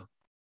Cooper.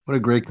 What a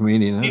great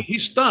comedian. Huh? He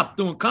stopped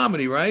doing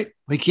comedy, right?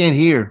 He can't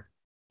hear.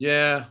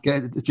 Yeah.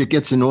 It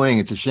gets annoying.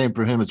 It's a shame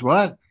for him. It's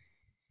what?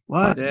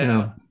 Yeah. You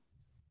know.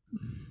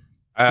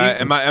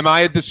 Am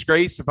I a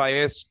disgrace if I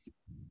ask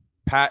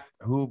Pat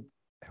who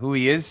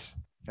he is?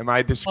 Am I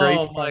a disgrace?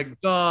 Oh my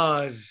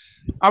God!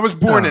 I was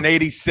born in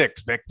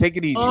 '86. Vic, take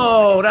it easy.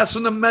 Oh, that's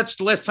when the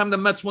last time the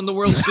Mets won the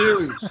World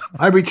Series.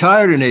 I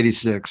retired in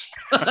 '86.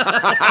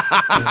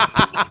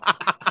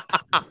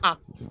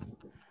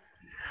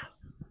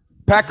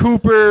 Pat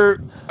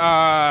Cooper,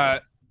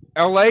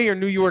 L.A. or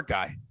New York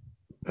guy?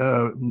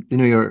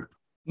 New York.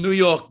 New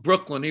York,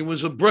 Brooklyn. He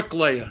was a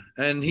bricklayer,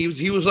 and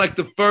he was like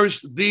the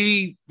first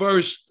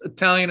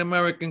Italian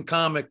American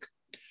comic.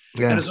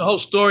 Yeah. And there's a whole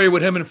story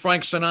with him and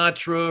Frank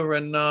Sinatra,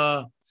 and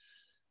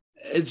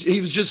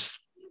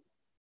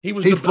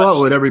he fought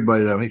with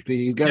everybody though.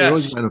 He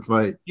always got to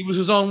fight. He was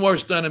his own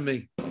worst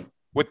enemy.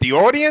 With the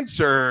audience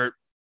or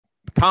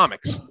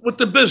comics? With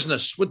the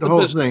business. With the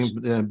whole business.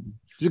 thing. Yeah.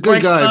 He's a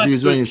good guy. If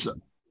he's on your side.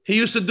 He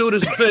used to do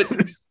this bit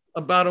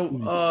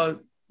about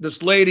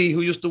this lady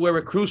who used to wear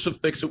a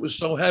crucifix. It was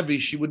so heavy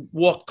she would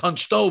walk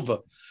hunched over.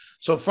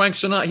 So Frank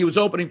Sinatra, he was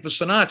opening for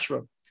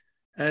Sinatra.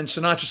 And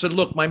Sinatra said,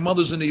 look, my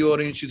mother's in the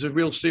audience. She's a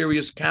real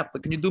serious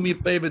Catholic. Can you do me a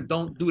favor?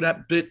 Don't do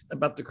that bit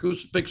about the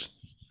crucifix.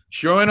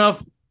 Sure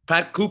enough,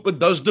 Pat Cooper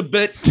does the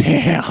bit.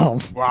 Damn.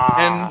 Wow.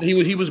 And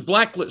he was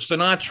blacklisted.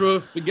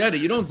 Sinatra, forget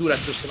it. You don't do that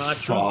to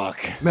Sinatra.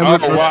 Fuck.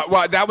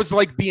 Well, that was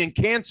like being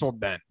canceled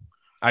then.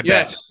 I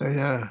bet.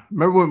 Yeah.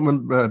 Remember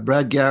when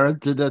Brad Garrett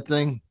did that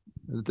thing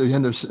at the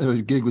end of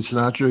a gig with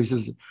Sinatra? He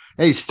says,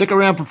 "Hey, stick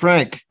around for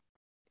Frank."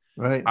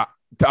 Right.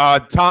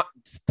 Tom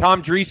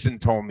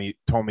Dreesen told me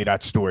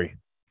that story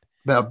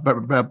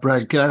about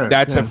Brad Garrett.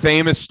 That's a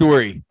famous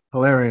story.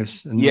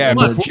 Hilarious. And, yeah.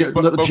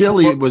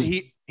 Jilly was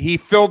he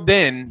filled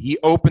in. He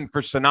opened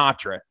for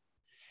Sinatra,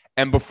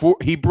 and before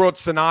he brought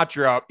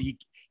Sinatra up,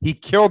 he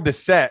killed the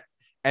set,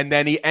 and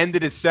then he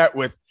ended his set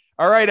with,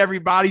 "All right,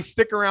 everybody,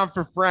 stick around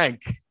for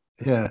Frank."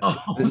 Yeah.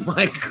 Oh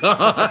my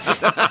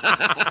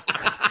God.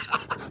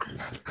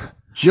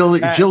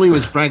 Jilly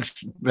was Frank's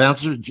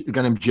bouncer, a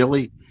guy named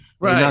Jilly.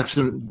 Right.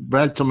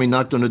 Brad told me he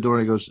knocked on the door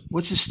and he goes,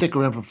 "What's just stick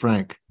around for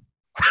Frank?"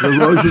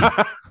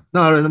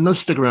 No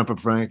stick around for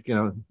Frank. You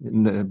know,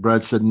 and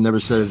Brad said never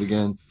said it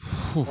again.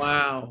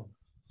 Wow.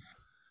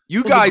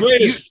 You guys, the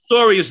greatest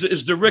story is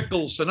the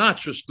Rickles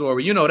Sinatra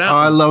story. You know that. Oh,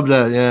 I love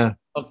that. Yeah.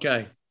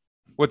 Okay.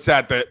 What's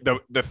that?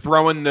 The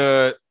throwing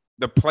the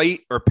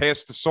plate or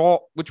pass the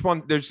salt? Which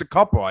one? There's a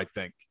couple, I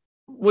think.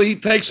 Well, he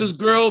takes his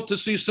girl to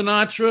see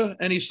Sinatra,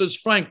 and he says,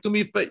 "Frank, do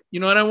me a favor."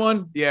 You know that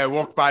one? Yeah,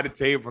 walk by the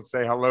table,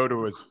 say hello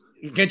to us.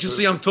 Can't you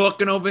see I'm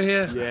talking over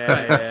here?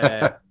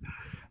 Yeah.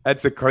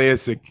 That's a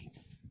classic.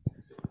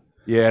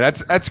 Yeah,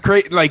 that's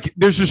great. Like,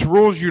 there's just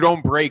rules you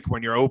don't break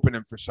when you're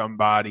opening for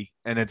somebody,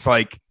 and it's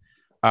like,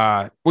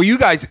 well, you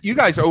guys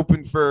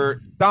opened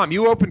for Dom.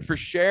 You opened for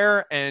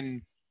Cher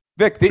and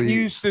Vic. Didn't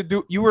you used to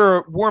do? You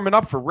were warming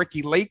up for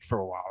Ricky Lake for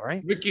a while,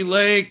 right? Ricky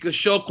Lake, a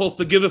show called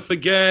Forgive or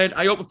Forget.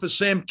 I opened for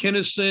Sam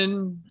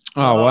Kinison.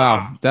 Oh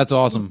wow, that's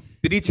awesome.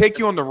 Did he take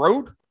you on the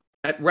road?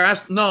 At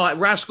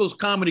Rascals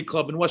Comedy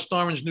Club in West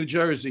Orange, New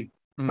Jersey.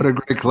 What a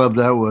great club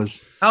that was.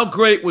 How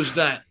great was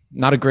that?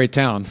 Not a great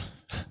town.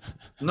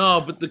 No,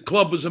 but the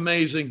club was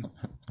amazing.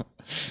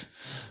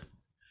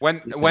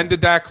 When did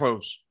that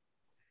close?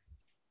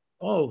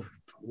 Oh, a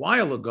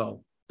while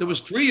ago. There was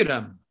 3 of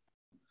them.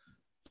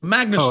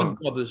 Magnuson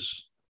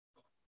Brothers.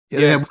 Yeah,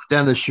 they have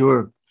down the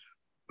shore.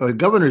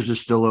 Governors are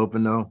still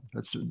open though.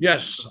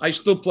 Yes, I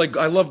still play.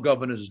 I love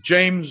Governors.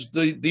 James,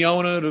 the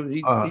owner.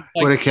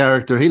 What a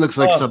character! He looks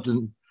like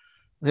something.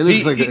 He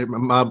looks like a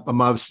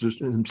mobster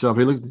himself.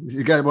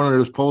 He got one of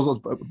those poles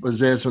up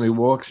his ass when he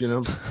walks. You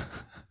know,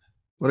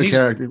 what a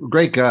character!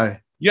 Great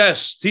guy.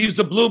 Yes, he's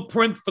the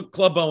blueprint for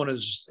club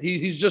owners.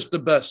 He's just the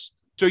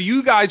best. So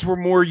you guys were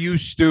more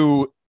used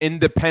to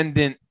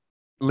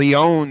independently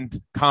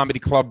owned comedy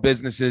club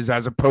businesses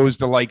as opposed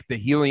to like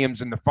the Heliums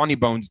and the Funny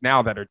Bones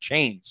now that are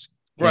chains.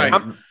 Right. I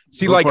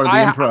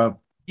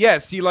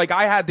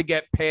had to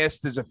get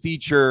passed as a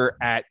feature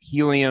at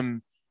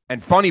Helium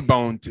and Funny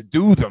Bone to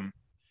do them.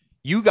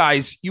 You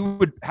guys, you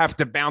would have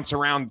to bounce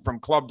around from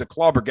club to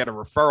club or get a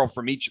referral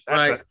from each.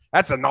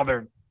 That's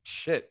another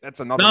shit. That's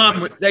another.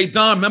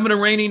 Dom, remember the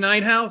Rainy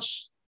Night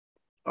House?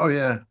 Oh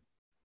yeah.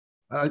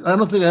 I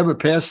don't think I ever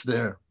passed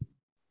there.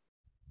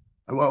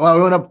 Well, I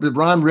went up with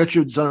Ron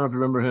Richards. I don't know if you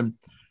remember him,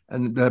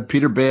 and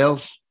Peter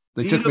Bales.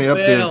 They took me up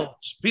there.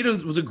 Peter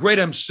was a great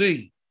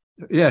MC.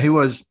 Yeah, he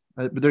was.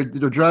 But they're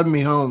driving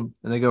me home,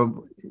 and they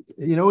go,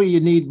 "You know, you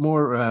need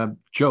more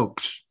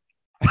jokes."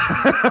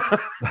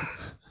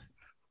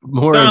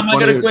 More. Tom, I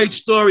got a great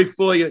story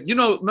for you. You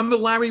know, remember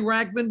Larry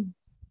Ragman?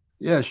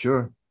 Yeah,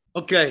 sure.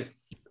 Okay,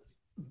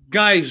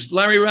 guys,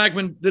 Larry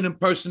Ragman did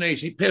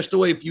impersonation. He passed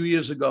away a few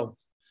years ago,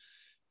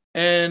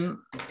 and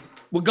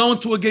we're going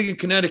to a gig in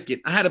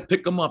Connecticut. I had to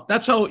pick him up.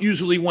 That's how it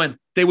usually went.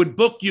 They would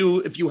book you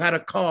if you had a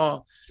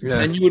car,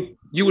 and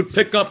you would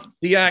pick up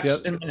the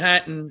acts in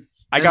Manhattan.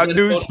 I got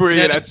news for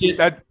you.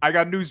 I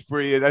got news for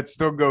you. That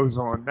still goes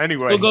on.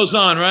 Anyway, still goes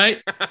on,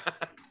 right?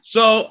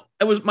 So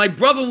it was my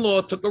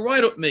brother-in-law took a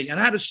ride with me, and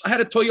I had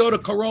a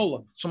Toyota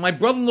Corolla. So my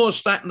brother-in-law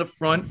sat in the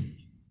front.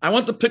 I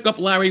went to pick up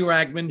Larry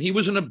Ragman. He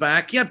was in the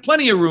back. He had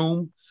plenty of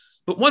room,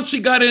 but once he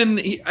got in,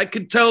 I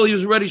could tell he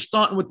was already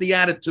starting with the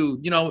attitude.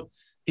 You know,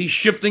 he's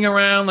shifting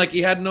around like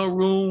he had no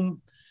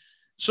room.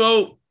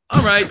 So,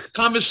 all right,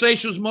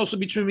 conversation was mostly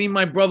between me and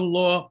my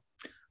brother-in-law.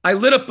 I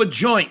lit up a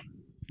joint.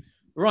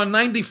 We're on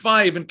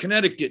 95 in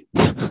Connecticut.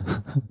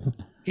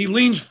 He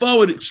leans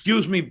forward.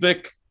 "Excuse me,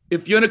 Vic.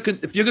 If you're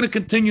gonna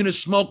continue to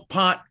smoke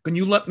pot, can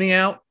you let me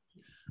out?"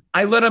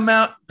 I let him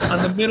out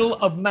on the middle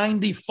of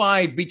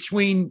 95,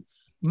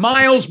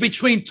 miles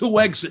between 2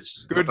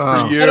 exits. Good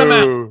for you. Let him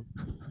out.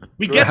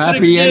 We get to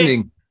the gig.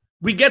 Ending.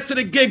 We get to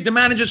the gig. The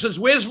manager says,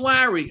 "Where's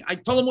Larry?" I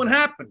told him what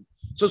happened.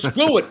 So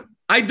screw it.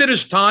 I did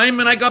his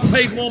time and I got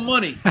paid more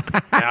money.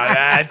 Now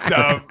that's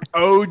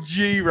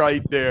OG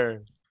right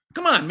there.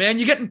 Come on, man.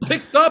 You're getting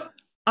picked up.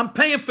 I'm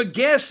paying for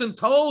gas and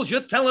tolls.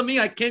 You're telling me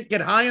I can't get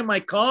high in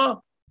my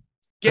car?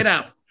 Get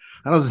out.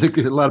 I don't think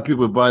a lot of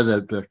people would buy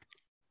that, Vic.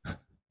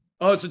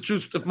 Oh, it's the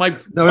truth. If my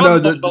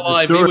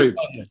the story.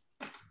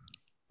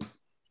 I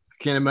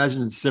can't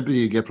imagine the sympathy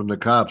you get from the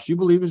cops. You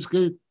believe it's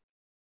good?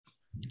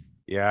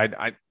 Yeah,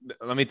 I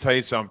let me tell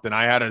you something.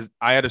 I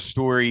had a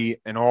story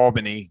in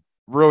Albany,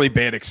 really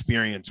bad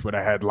experience with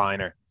a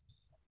headliner.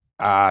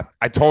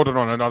 I told it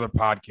on another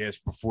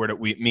podcast before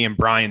that me and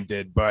Brian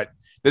did, but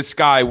this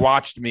guy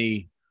watched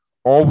me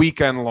all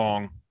weekend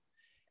long,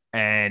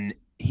 and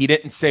he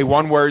didn't say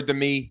one word to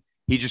me.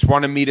 He just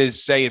wanted me to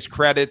say his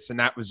credits,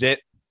 and that was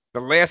it. The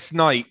last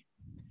night,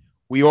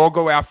 we all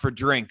go out for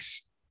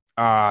drinks.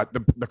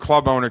 The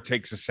club owner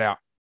takes us out.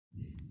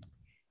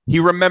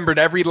 He remembered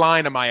every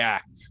line of my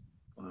act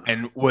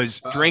and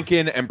was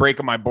drinking and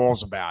breaking my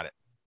balls about it.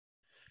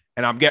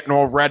 And I'm getting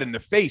all red in the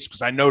face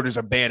because I know there's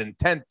a bad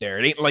intent there.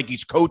 It ain't like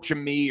he's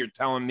coaching me or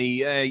telling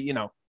me, you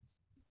know.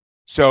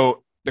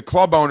 So the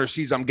club owner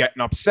sees I'm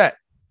getting upset.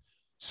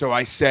 So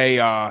I say,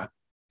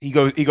 he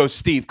goes,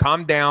 Steve,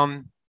 calm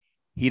down.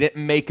 He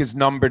didn't make his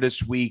number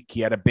this week. He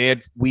had a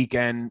bad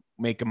weekend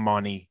making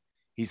money.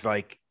 He's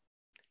like,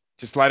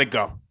 just let it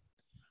go.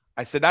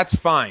 I said, that's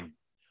fine.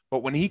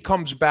 But when he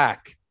comes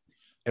back,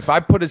 if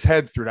I put his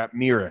head through that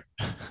mirror,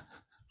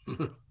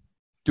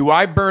 do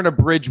I burn a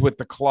bridge with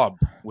the club,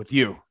 with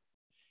you?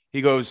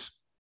 He goes,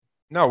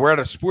 no, we're at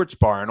a sports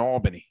bar in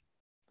Albany.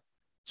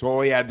 That's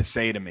all he had to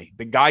say to me.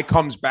 The guy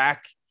comes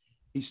back.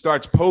 He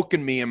starts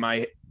poking me in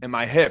my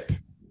hip.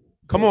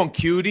 Come on,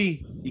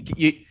 cutie.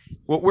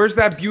 Where's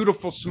that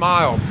beautiful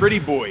smile? Pretty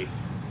boy.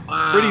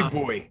 Wow. Pretty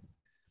boy.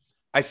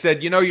 I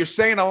said, you're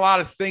saying a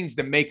lot of things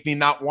that make me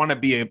not want to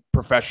be a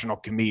professional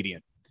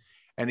comedian.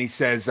 And he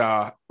says,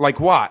 like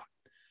what?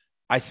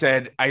 I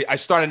said, I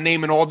started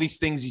naming all these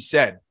things he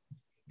said.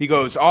 He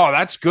goes, oh,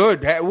 that's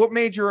good. What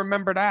made you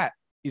remember that?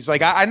 He's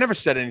like, I never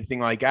said anything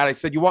like that. I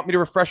said, you want me to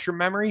refresh your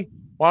memory?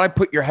 Why don't I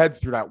put your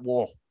head through that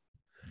wall?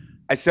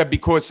 I said,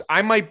 because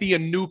I might be a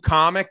new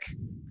comic,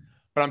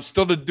 but I'm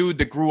still the dude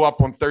that grew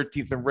up on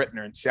 13th and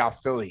Rittner in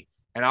South Philly,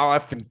 and I'll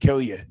effing kill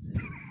you.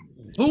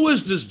 Who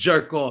is this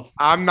jerk off?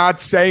 I'm not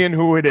saying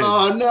who it is.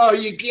 Oh, no,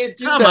 you can't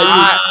do Come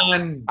that.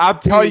 on. I'll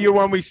tell you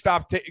when we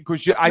stop taking,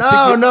 because You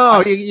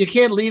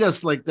can't lead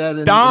us like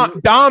that.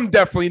 Dom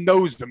definitely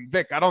knows them.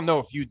 Vic, I don't know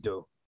if you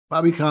do.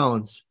 Bobby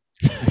Collins.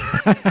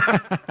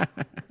 But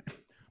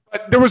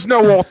there was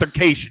no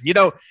altercation.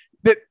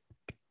 That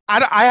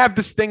I have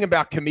this thing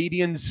about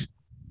comedians.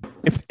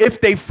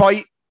 If they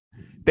fight,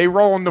 they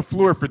roll on the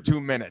floor for 2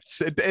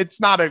 minutes.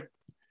 It's not a.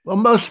 Well,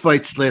 most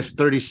fights last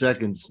 30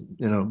 seconds,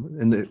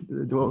 and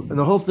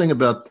the whole thing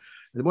about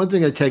the one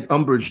thing I take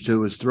umbrage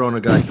to is throwing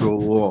a guy through a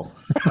wall.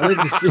 I like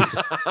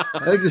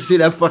to see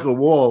that fucking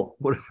wall,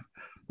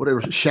 whatever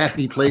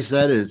shacky place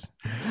that is.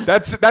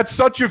 That's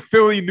such a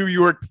Philly, New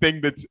York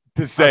thing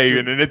to say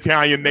in an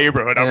Italian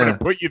neighborhood. I'm going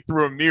to put you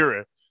through a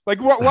mirror. Like,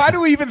 why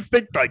do we even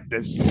think like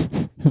this?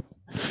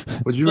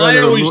 Would you I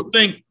always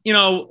think,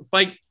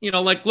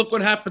 like look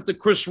what happened to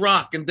Chris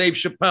Rock and Dave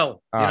Chappelle.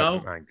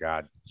 Oh my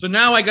God! So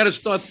now I got to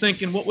start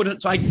thinking, what would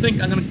it? So I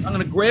think I'm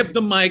gonna grab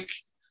the mic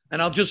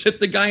and I'll just hit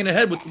the guy in the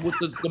head with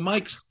the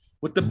mic,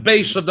 with the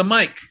base of the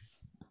mic.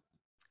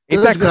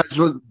 Those guys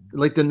were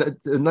like the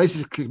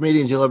nicest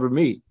comedians you'll ever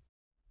meet.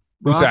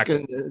 Rock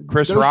and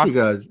Chris those Rock, two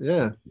guys,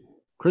 yeah.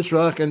 Chris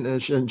Rock and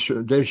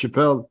Dave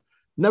Chappelle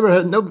never.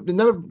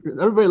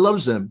 Everybody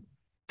loves them.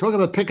 Talk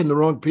about picking the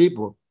wrong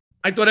people.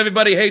 I thought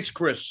everybody hates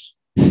Chris.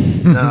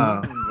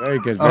 No. Very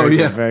good. Very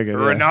good. Very good.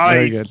 Yeah. Nice.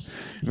 Very good.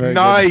 Very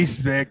nice,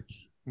 good. Vic.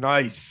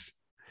 Nice.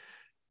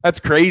 That's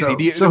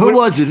crazy. So who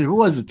was it? Who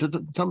was it?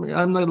 Tell me.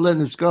 I'm not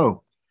letting this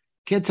go.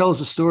 Can't tell us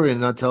a story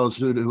and not tell us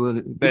who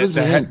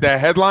the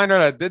headliner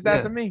that did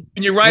that to me.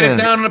 Can you write it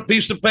down on a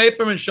piece of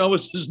paper and show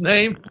us his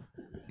name?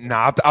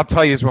 No, I'll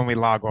tell you when we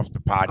log off the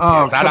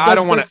podcast. I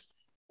don't want to.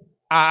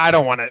 I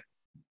don't want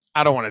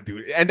to do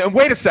it. And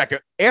wait a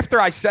second.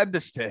 After I said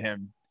this to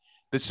him,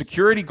 the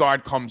security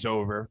guard comes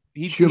over.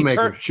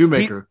 Shoemaker.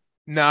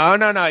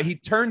 No. He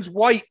turns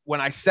white when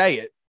I say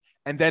it.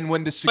 And then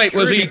when the security... Wait,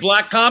 was he a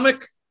black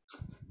comic?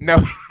 No.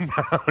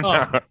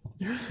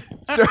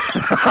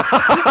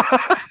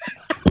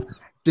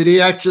 Did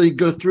he actually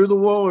go through the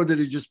wall or did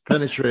he just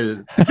penetrate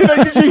it?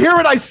 Did you hear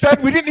what I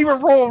said? We didn't even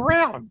roll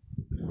around.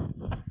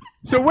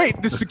 So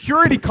wait, the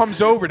security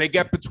comes over. They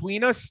get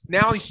between us.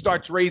 Now he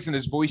starts raising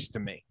his voice to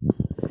me.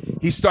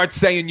 He starts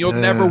saying, you'll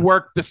never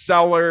work the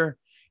cellar.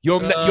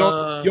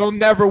 You'll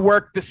never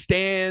work the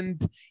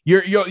stand.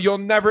 You're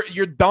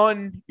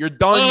done. You're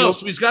done. Oh,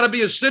 so he's got to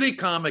be a city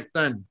comic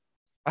then.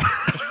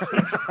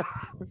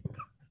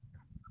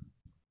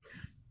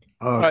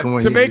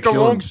 To make a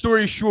long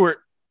story short,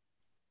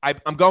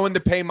 I'm going to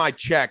pay my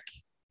check.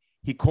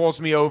 He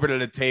calls me over to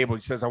the table.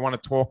 He says, I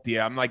want to talk to you.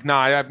 I'm like, nah,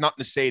 I have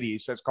nothing to say to you. He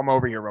says, come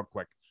over here real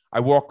quick.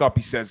 I walk up.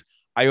 He says,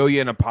 I owe you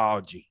an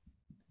apology.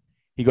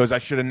 He goes, I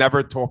should have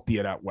never talked to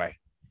you that way.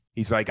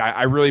 He's like,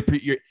 I really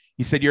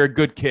he said, you're a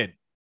good kid.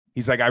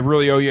 He's like, I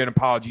really owe you an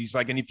apology. He's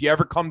like, and if you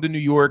ever come to New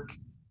York,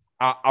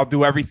 I'll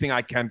do everything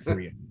I can for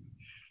you.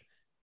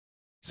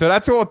 So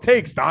that's all it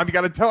takes, Don. You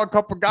got to tell a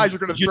couple guys you're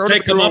going to throw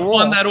take him up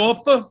on that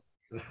offer?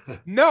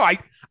 No,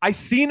 I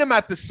seen him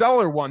at the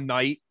cellar one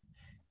night.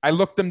 I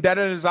looked him dead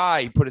in his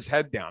eye. He put his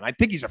head down. I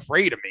think he's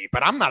afraid of me,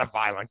 but I'm not a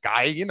violent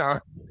guy.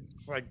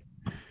 It's like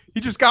he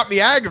just got me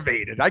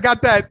aggravated. I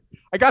got that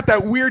I got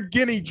that weird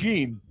guinea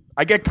gene.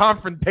 I get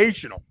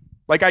confrontational.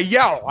 Like I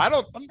yell. I'm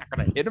not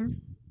gonna hit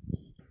him.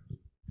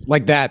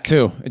 Like that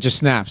too. It just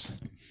snaps.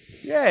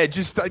 Yeah,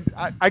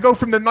 I go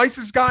from the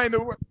nicest guy in the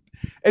world.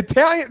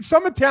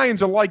 Some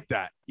Italians are like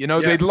that. You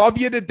know, they love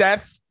you to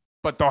death,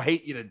 but they'll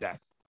hate you to death.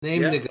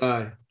 Name the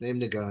guy. Name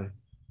the guy.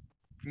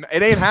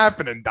 It ain't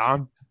happening,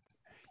 Dom.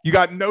 You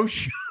got no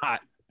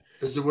shot.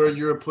 Does the word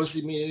 "you're a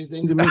pussy" mean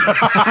anything to me?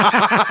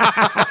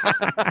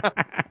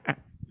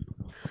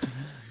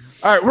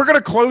 All right, we're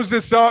gonna close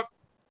this up.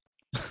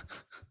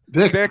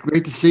 Vic,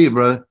 great to see you,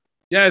 brother.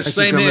 Yeah,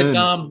 same here,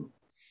 Dom.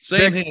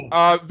 Same Vic,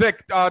 here.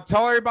 Vic,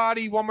 tell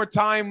everybody one more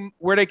time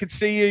where they could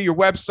see you, your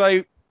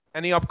website,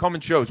 any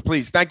upcoming shows,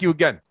 please. Thank you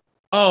again.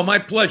 Oh, my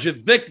pleasure.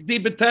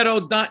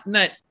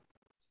 VicDiBitetto.net.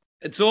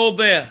 It's all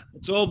there.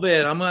 It's all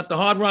there. I'm at the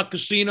Hard Rock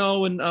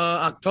Casino in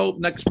October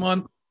next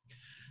month.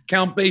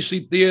 Count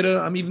Basie Theater.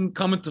 I'm even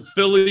coming to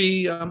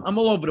Philly. I'm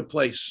all over the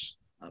place.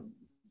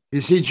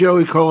 You see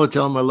Joey Cola?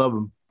 Tell him I love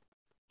him.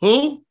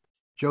 Who?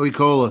 Joey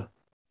Cola.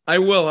 I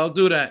will. I'll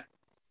do that.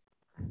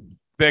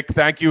 Vic,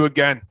 thank you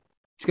again.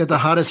 He's got the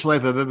hottest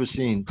wife I've ever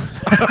seen.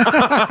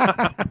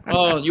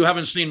 Oh, you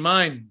haven't seen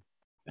mine.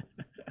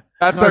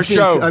 That's our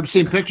show. I've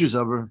seen pictures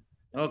of her.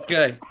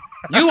 Okay.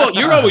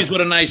 You're always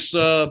with a nice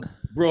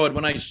broad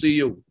when I see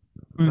you.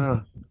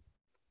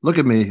 Look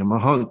at me. I'm a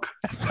hunk.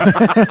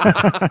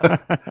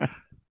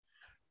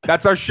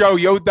 That's our show.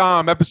 Yo,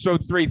 Dom,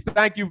 episode 3.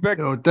 Thank you, Vic.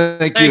 Yo,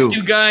 thank you. Thank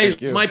you, guys.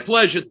 Thank you. My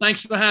pleasure.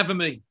 Thanks for having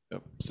me.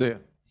 Yep. See ya.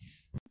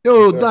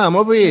 Yo, Dom,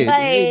 over here. Bye.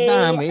 Hey,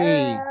 Dom,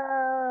 hey.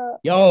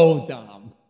 Yo, Dom.